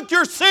 and He took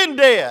your sin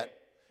debt.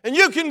 And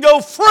you can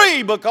go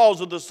free because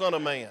of the Son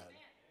of Man.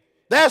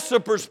 That's the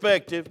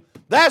perspective.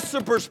 That's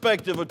the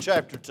perspective of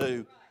chapter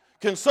 2.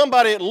 Can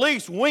somebody at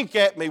least wink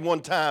at me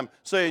one time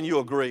saying you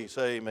agree?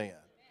 Say amen.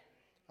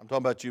 I'm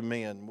talking about you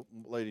men.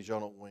 Ladies, y'all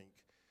don't wink.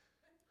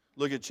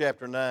 Look at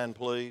chapter 9,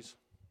 please.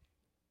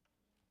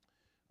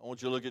 I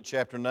want you to look at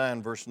chapter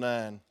 9, verse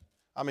 9.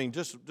 I mean,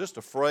 just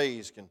a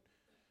phrase can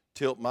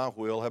tilt my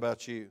wheel. How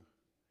about you? It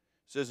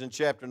says in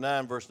chapter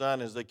 9, verse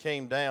 9, as they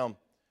came down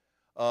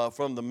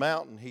from the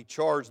mountain, He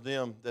charged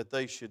them that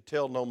they should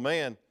tell no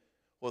man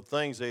what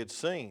things they had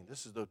seen.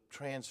 This is the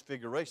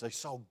transfiguration. They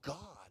saw God.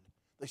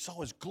 They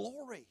saw His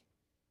glory.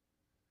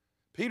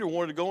 Peter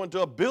wanted to go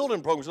into a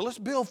building program. He said, let's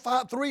build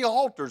 3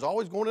 altars,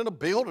 always going in a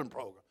building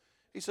program.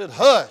 He said,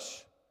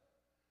 hush.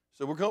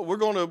 So we're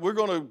going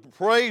to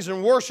praise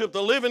and worship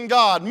the living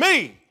God,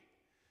 me.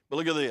 But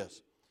look at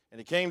this. And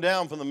He came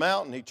down from the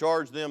mountain. He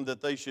charged them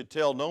that they should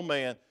tell no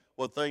man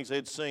what things they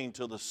had seen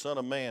till the Son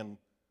of Man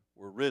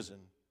were risen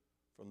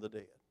from the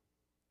dead.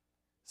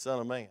 Son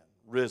of Man,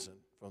 risen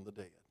from the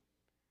dead.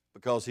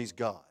 Because He's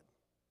God.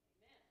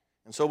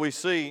 And so we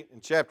see in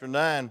chapter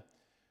 9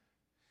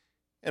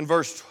 and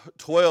verse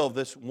 12,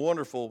 this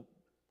wonderful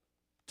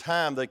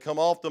time they come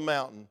off the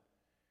mountain,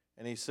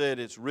 and He said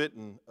it's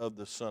written of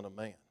the Son of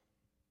Man.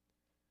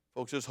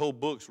 Folks, this whole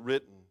book's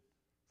written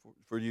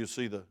for you to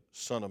see the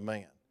Son of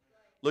Man.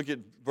 Look at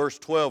verse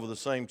 12 of the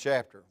same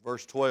chapter.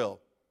 Verse 12,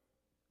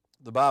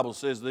 the Bible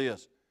says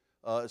this.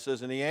 It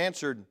says, and He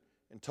answered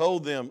and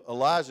told them,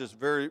 Elijah's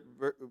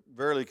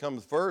verily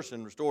cometh first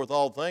and restoreth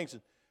all things.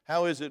 And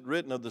how is it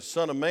written of the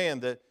Son of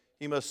Man that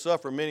He must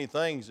suffer many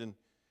things and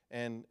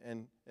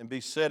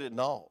be set at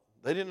naught?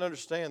 They didn't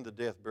understand the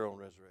death, burial,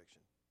 and resurrection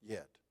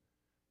yet.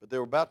 But they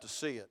were about to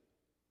see it.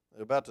 They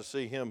were about to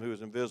see Him who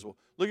is invisible.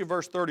 Look at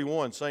verse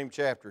 31, same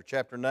chapter,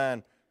 chapter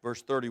 9,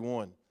 verse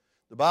 31.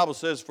 The Bible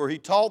says, for He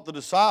taught the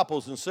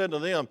disciples and said to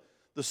them,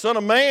 the Son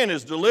of Man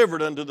is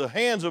delivered unto the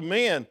hands of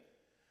men,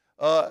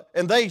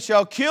 and they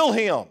shall kill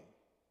Him.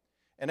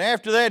 And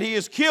after that He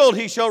is killed,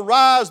 He shall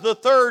rise the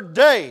 3rd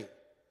day.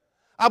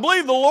 I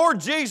believe the Lord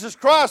Jesus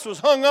Christ was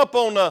hung up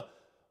on a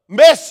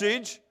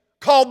message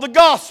called the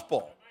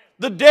gospel.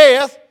 The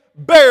death,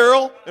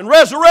 burial, and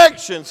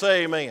resurrection.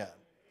 Say amen.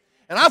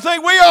 And I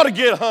think we ought to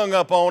get hung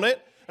up on it.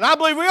 And I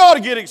believe we ought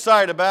to get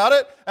excited about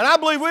it. And I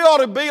believe we ought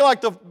to be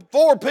like the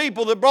 4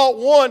 people that brought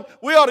one.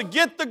 We ought to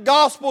get the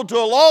gospel to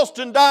a lost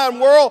and dying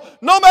world,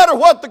 no matter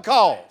what the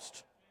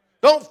cost.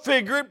 Don't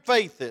figure it,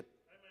 faith it.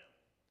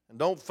 And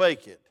don't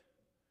fake it.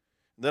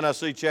 Then I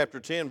see chapter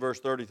 10, verse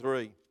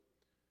 33.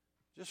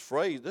 This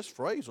phrase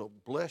will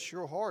bless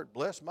your heart,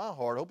 bless my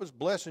heart. I hope it's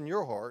blessing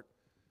your heart.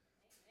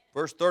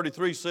 Verse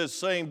 33 says,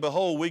 saying,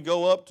 behold, we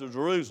go up to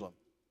Jerusalem,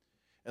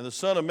 and the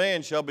Son of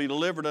Man shall be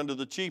delivered unto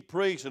the chief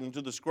priests and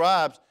unto the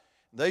scribes.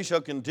 And they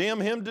shall condemn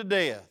him to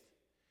death,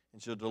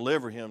 and shall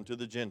deliver him to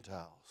the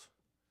Gentiles.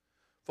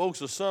 Folks,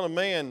 the Son of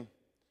Man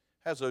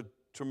has a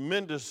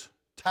tremendous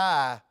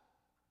tie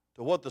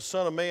to what the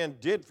Son of Man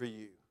did for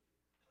you.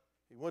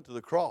 He went to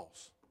the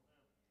cross,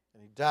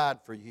 and He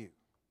died for you.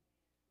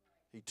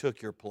 He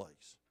took your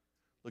place.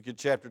 Look at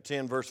chapter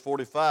 10, verse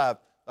 45,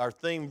 our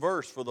theme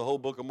verse for the whole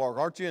book of Mark.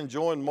 Aren't you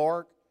enjoying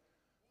Mark?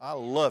 I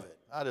love it.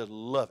 I just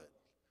love it.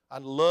 I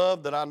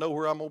love that I know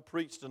where I'm going to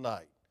preach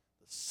tonight,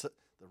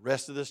 the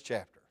rest of this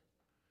chapter.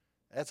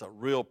 That's a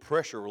real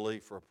pressure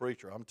relief for a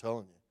preacher, I'm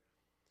telling you.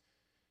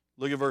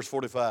 Look at verse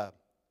 45.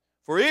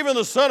 For even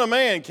the Son of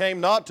Man came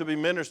not to be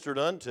ministered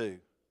unto,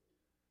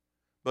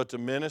 but to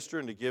minister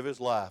and to give His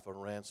life a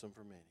ransom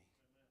for many.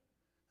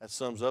 That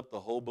sums up the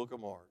whole book of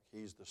Mark.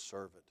 He's the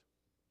servant.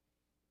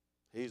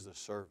 He's the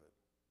servant.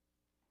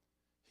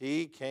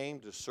 He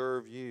came to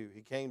serve you. He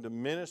came to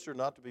minister,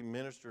 not to be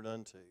ministered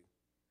unto.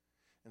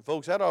 And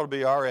folks, that ought to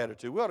be our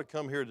attitude. We ought to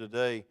come here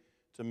today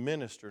to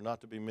minister,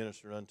 not to be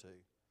ministered unto.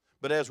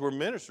 But as we're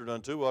ministered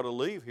unto, we ought to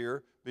leave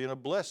here being a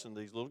blessing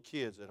to these little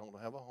kids that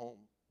don't have a home.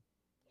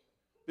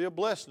 Be a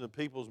blessing to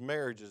people's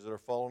marriages that are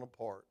falling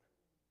apart.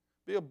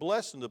 Be a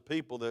blessing to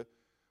people that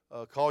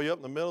call you up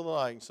in the middle of the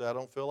night and say, I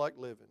don't feel like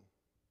living.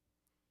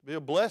 Be a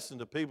blessing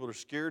to people that are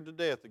scared to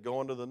death to go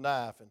under the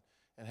knife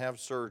and have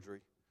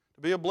surgery.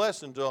 To be a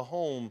blessing to a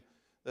home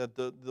that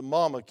the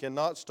mama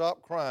cannot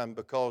stop crying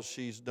because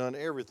she's done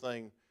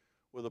everything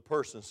with a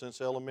person since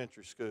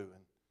elementary school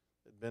and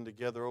they've been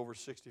together over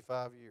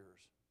 65 years.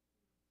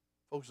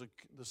 Folks,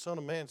 the Son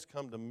of Man's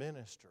come to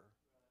minister,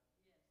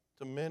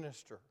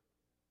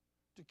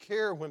 to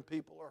care when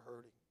people are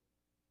hurting,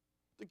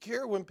 to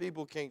care when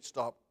people can't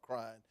stop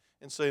crying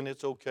and saying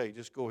it's okay,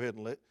 just go ahead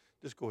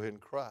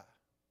and cry.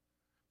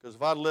 Because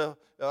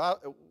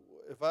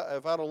if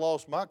I'd have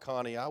lost my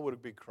Connie, I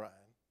would be crying.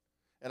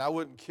 And I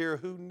wouldn't care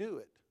who knew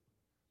it.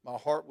 My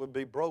heart would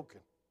be broken.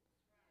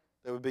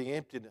 There would be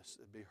emptiness.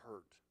 There would be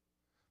hurt.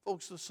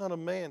 Folks, the Son of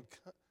Man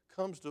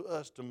comes to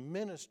us to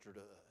minister to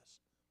us.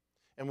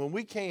 And when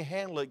we can't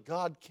handle it,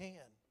 God can.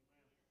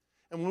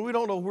 And when we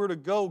don't know where to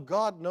go,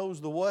 God knows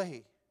the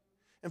way.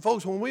 And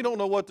folks, when we don't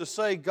know what to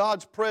say,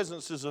 God's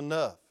presence is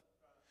enough.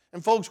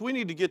 And folks, we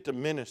need to get to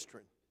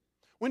ministering.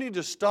 We need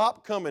to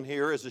stop coming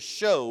here as a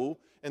show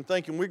and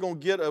thinking we're going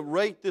to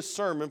rate this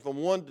sermon from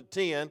 1 to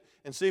 10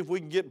 and see if we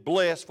can get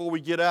blessed before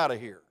we get out of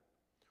here.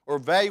 Or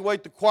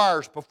evaluate the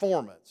choir's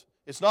performance.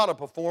 It's not a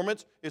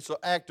performance, it's an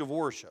act of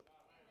worship.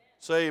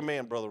 Say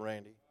amen, Brother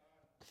Randy.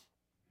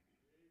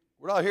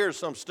 We're not here at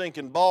some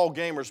stinking ball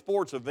game or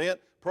sports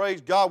event.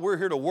 Praise God, we're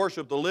here to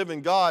worship the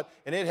living God,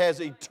 and it has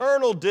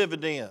eternal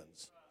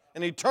dividends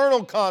and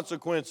eternal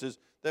consequences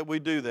that we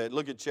do that.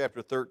 Look at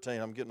chapter 13.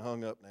 I'm getting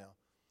hung up now.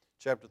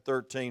 Chapter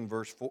 13,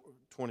 verse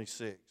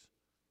 26.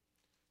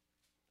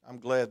 I'm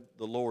glad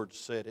the Lord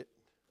said it.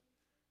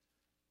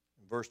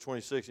 In verse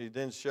 26,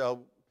 it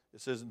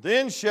says,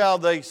 then shall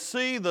they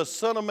see the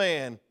Son of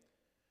Man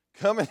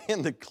coming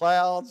in the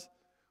clouds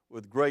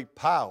with great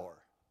power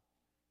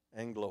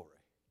and glory.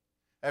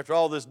 After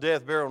all this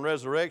death, burial, and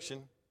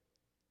resurrection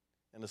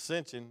and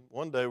ascension,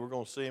 one day we're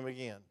going to see Him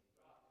again.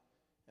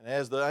 And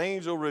as the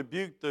angel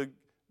rebuked the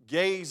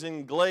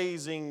gazing,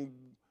 glazing,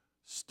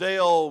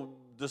 stale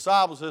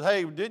disciples, said,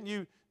 hey, didn't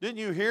you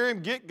hear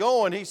Him? Get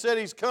going. He said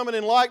He's coming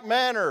in like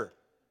manner.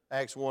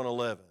 Acts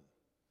 1:11.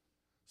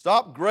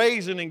 Stop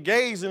grazing and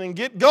gazing and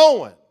get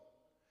going.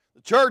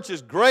 The church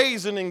is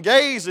grazing and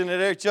gazing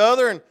at each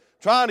other and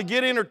trying to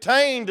get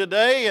entertained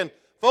today. And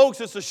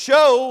folks, it's a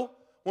show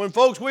when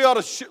folks we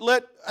ought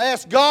to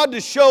ask God to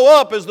show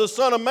up as the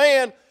Son of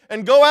Man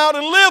and go out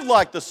and live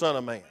like the Son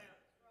of Man.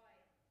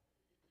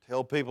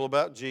 Tell people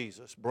about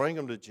Jesus. Bring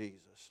them to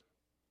Jesus.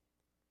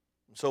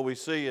 And so we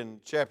see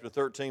in chapter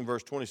 13,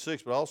 verse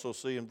 26, but also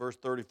see in verse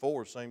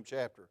 34, same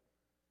chapter.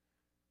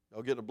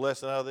 Y'all get a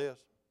blessing out of this?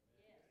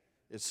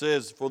 It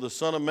says, for the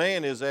Son of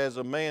Man is as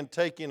a man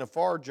taking a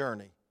far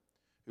journey,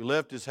 who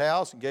left his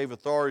house and gave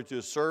authority to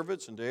his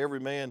servants and to every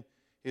man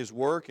his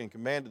work, and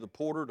commanded the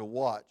porter to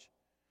watch.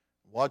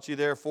 Watch ye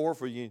therefore,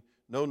 for ye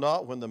know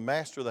not when the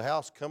master of the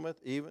house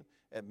cometh, even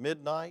at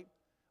midnight,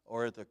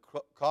 or at the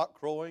cock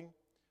crowing,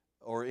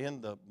 or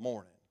in the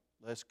morning,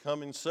 lest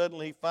coming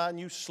suddenly find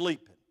you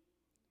sleeping.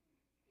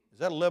 Is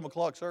that 11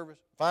 o'clock service?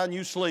 Find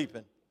you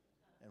sleeping.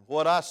 And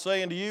what I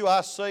say unto you,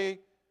 I say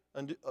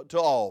unto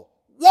all.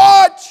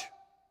 Watch!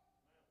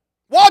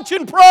 Watch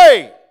and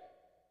pray,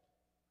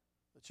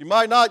 that you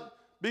might not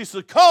be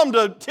succumbed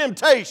to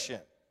temptation.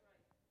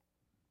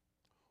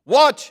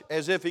 Watch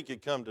as if He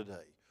could come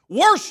today.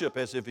 worship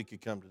as if he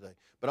could come today.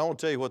 But I want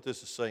to tell you what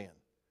this is saying.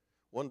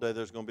 One day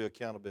there's going to be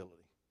accountability.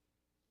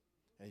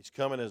 And he's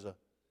coming as a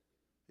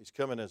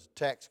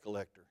tax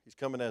collector. He's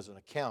coming as an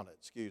accountant,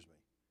 excuse me.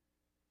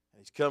 And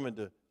he's coming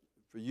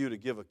for you to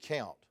give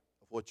account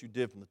of what you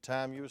did from the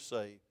time you were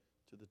saved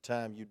to the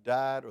time you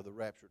died or the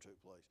rapture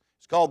took place.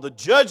 It's called the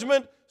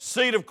judgment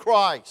seat of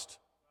Christ.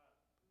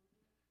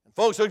 And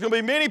folks, there's going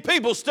to be many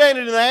people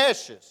standing in the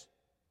ashes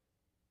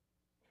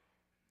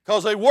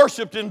because they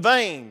worshiped in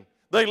vain.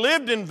 They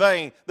lived in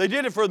vain. They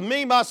did it for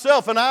me,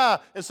 myself, and I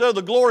instead of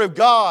the glory of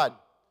God.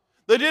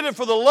 They did it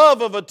for the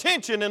love of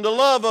attention and the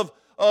love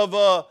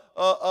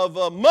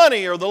of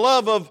money or the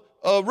love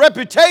of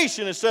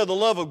reputation instead of the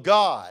love of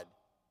God.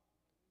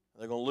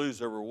 They're going to lose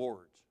their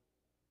rewards.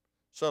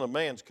 Son of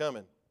Man's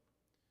coming.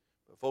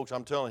 But folks,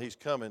 I'm telling you, he's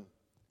coming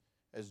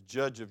as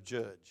Judge of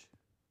Judge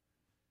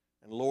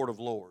and Lord of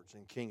Lords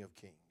and King of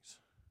Kings.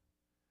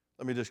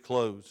 Let me just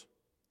close.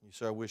 You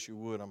say, I wish you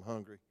would. I'm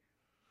hungry.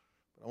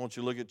 But I want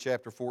you to look at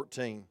chapter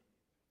 14.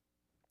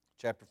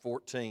 Chapter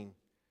 14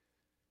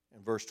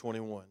 and verse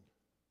 21.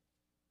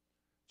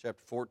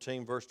 Chapter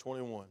 14, verse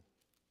 21.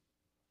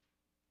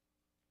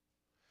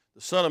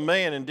 The Son of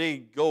Man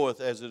indeed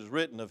goeth as it is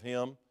written of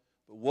him,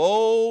 but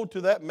woe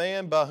to that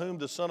man by whom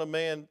the Son of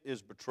Man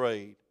is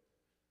betrayed.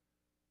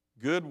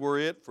 Good were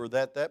it for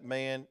that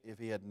man if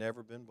he had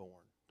never been born.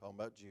 Talking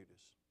about Judas.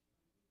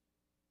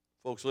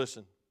 Folks,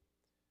 listen.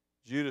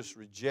 Judas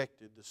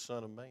rejected the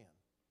Son of Man,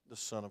 the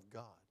Son of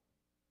God.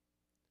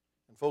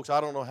 And folks, I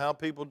don't know how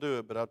people do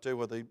it, but I'll tell you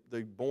what,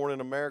 they're born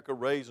in America,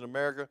 raised in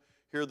America,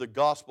 hear the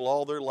gospel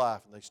all their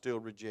life, and they still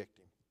reject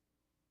him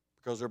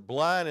because they're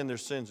blind in their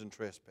sins and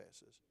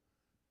trespasses.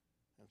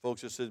 And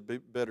folks, it says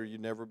better you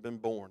never been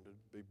born,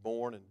 to be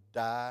born and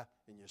die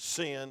in your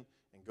sin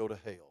and go to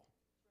hell.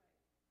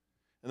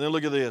 And then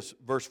look at this,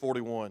 verse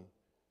 41.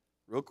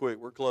 Real quick,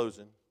 we're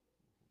closing.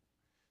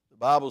 The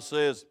Bible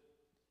says,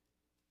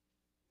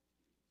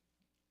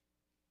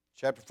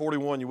 chapter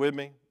 41, you with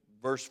me?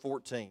 Verse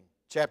 14.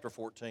 Chapter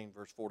 14,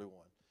 verse 41.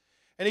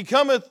 And he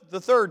cometh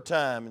the third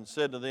time and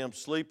said to them,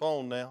 sleep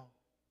on now,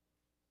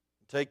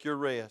 and take your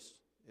rest.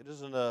 It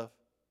is enough.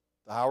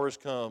 The hour is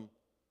come.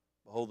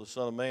 Behold, the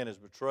Son of Man is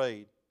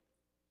betrayed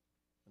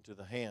into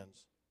the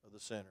hands of the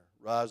sinner.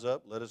 Rise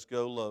up, let us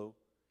go. Lo,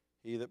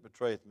 he that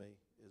betrayeth me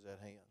is at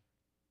hand.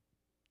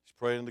 He's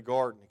praying in the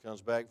garden. He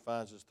comes back and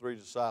finds his 3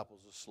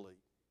 disciples asleep.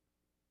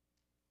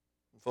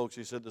 And folks,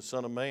 he said, the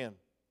Son of Man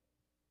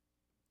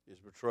is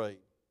betrayed.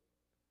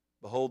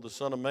 Behold, the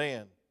Son of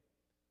Man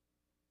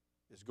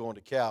is going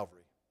to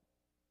Calvary.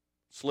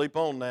 Sleep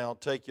on now,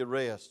 take your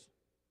rest.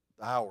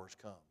 The hour's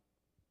come.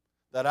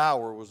 That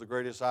hour was the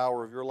greatest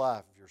hour of your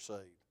life if you're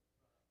saved.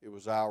 It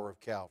was the hour of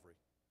Calvary.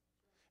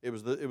 It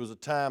was a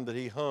time that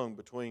he hung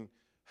between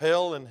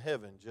hell and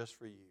heaven just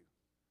for you.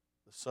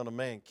 The Son of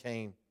Man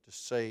came to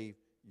save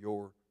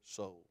your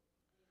soul.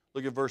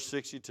 Look at verse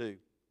 62.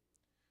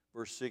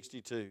 Verse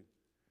 62,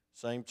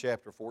 same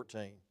chapter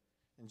 14.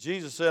 And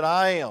Jesus said,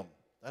 I am.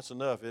 That's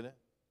enough, isn't it?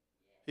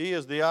 He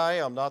is the I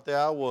am, not the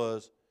I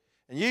was.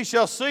 And ye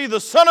shall see the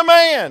Son of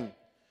Man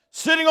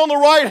sitting on the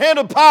right hand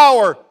of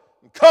power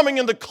and coming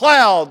in the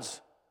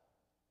clouds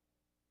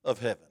of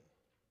heaven.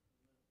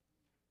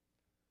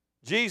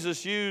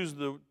 Jesus used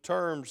the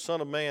term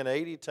Son of Man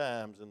 80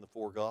 times in the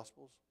 4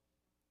 Gospels.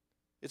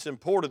 It's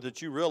important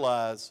that you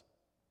realize,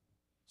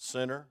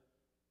 sinner,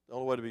 the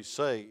only way to be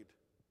saved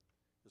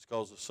is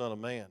because the Son of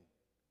Man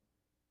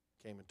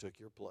came and took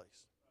your place.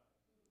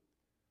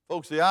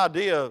 Folks, the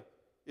idea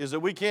is that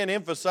we can't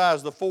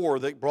emphasize the 4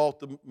 that brought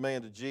the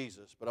man to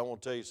Jesus. But I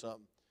want to tell you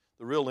something.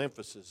 The real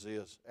emphasis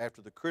is,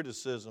 after the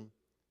criticism,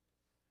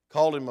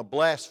 called him a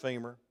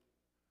blasphemer,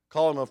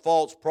 called him a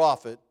false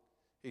prophet,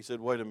 he said,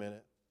 wait a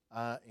minute,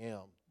 I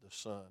am the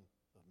Son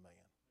of Man.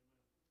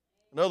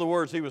 In other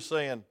words, he was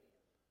saying,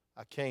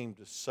 I came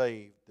to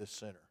save this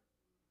sinner.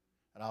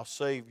 And I'll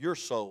save your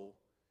soul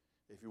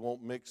if you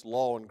won't mix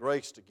law and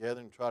grace together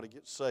and try to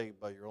get saved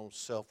by your own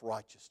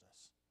self-righteousness.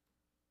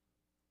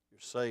 You're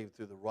saved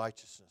through the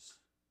righteousness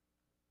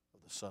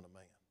of the Son of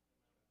Man.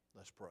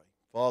 Let's pray.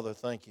 Father,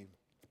 thank you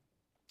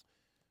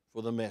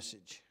for the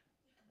message.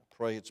 I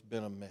pray it's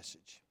been a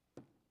message.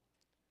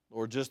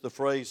 Lord, just the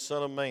phrase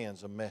Son of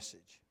Man's a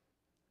message.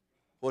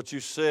 What you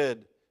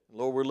said,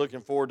 Lord, we're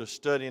looking forward to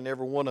studying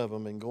every one of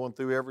them and going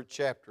through every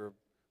chapter of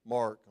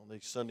Mark on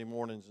these Sunday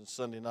mornings and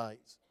Sunday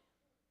nights.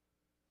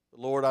 But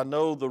Lord, I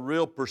know the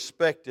real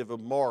perspective of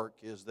Mark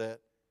is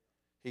that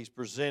he's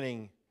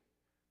presenting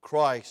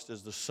Christ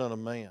as the Son of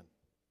Man.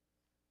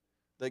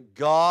 That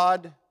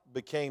God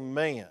became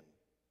man.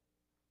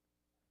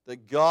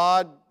 That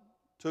God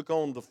took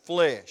on the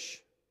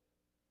flesh.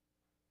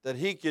 That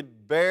he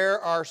could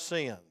bear our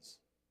sins.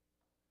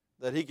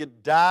 That he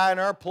could die in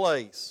our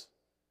place.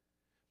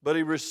 But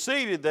he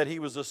receded that he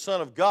was the Son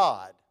of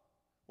God.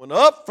 When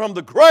up from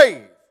the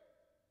grave,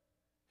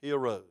 he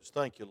arose.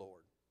 Thank you,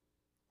 Lord.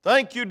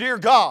 Thank you, dear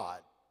God,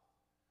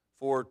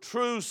 for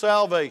true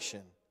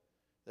salvation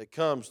that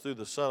comes through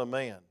the Son of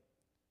Man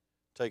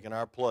taking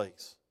our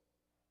place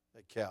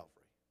at Calvary.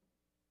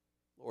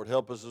 Lord,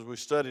 help us as we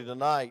study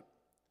tonight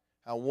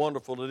how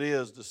wonderful it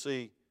is to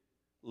see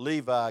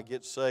Levi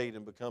get saved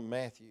and become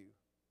Matthew,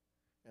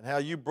 and how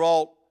you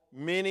brought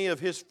many of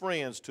his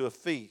friends to a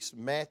feast,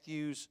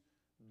 Matthew's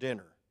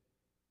dinner.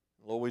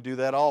 Lord, we do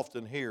that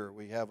often here.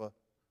 We have a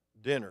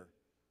dinner,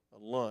 a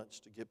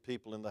lunch to get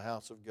people in the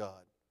house of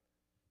God.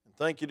 And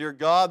thank you, dear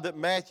God, that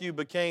Matthew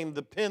became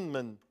the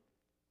penman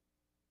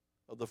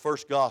of the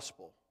first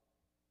gospel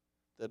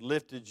that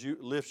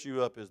lifts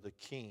you up as the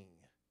King,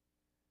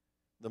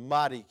 the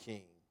mighty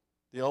King,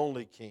 the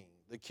only King,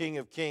 the King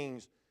of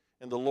kings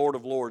and the Lord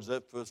of lords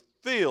that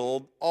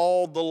fulfilled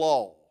all the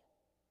law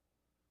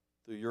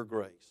through your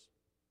grace.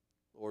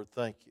 Lord,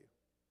 thank you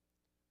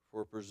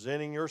for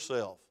presenting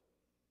yourself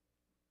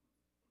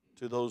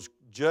to those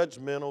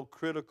judgmental,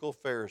 critical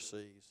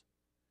Pharisees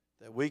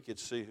that we could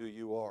see who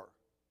you are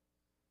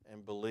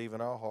and believe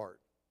in our heart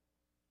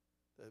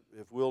that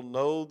if we'll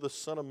know the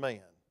Son of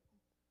Man,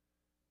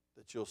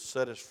 that you'll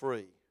set us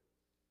free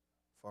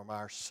from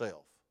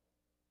ourself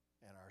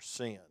and our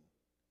sin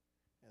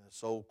in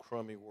this old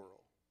crummy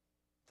world.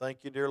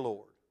 Thank you, dear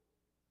Lord,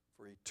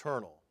 for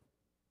eternal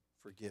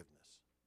forgiveness.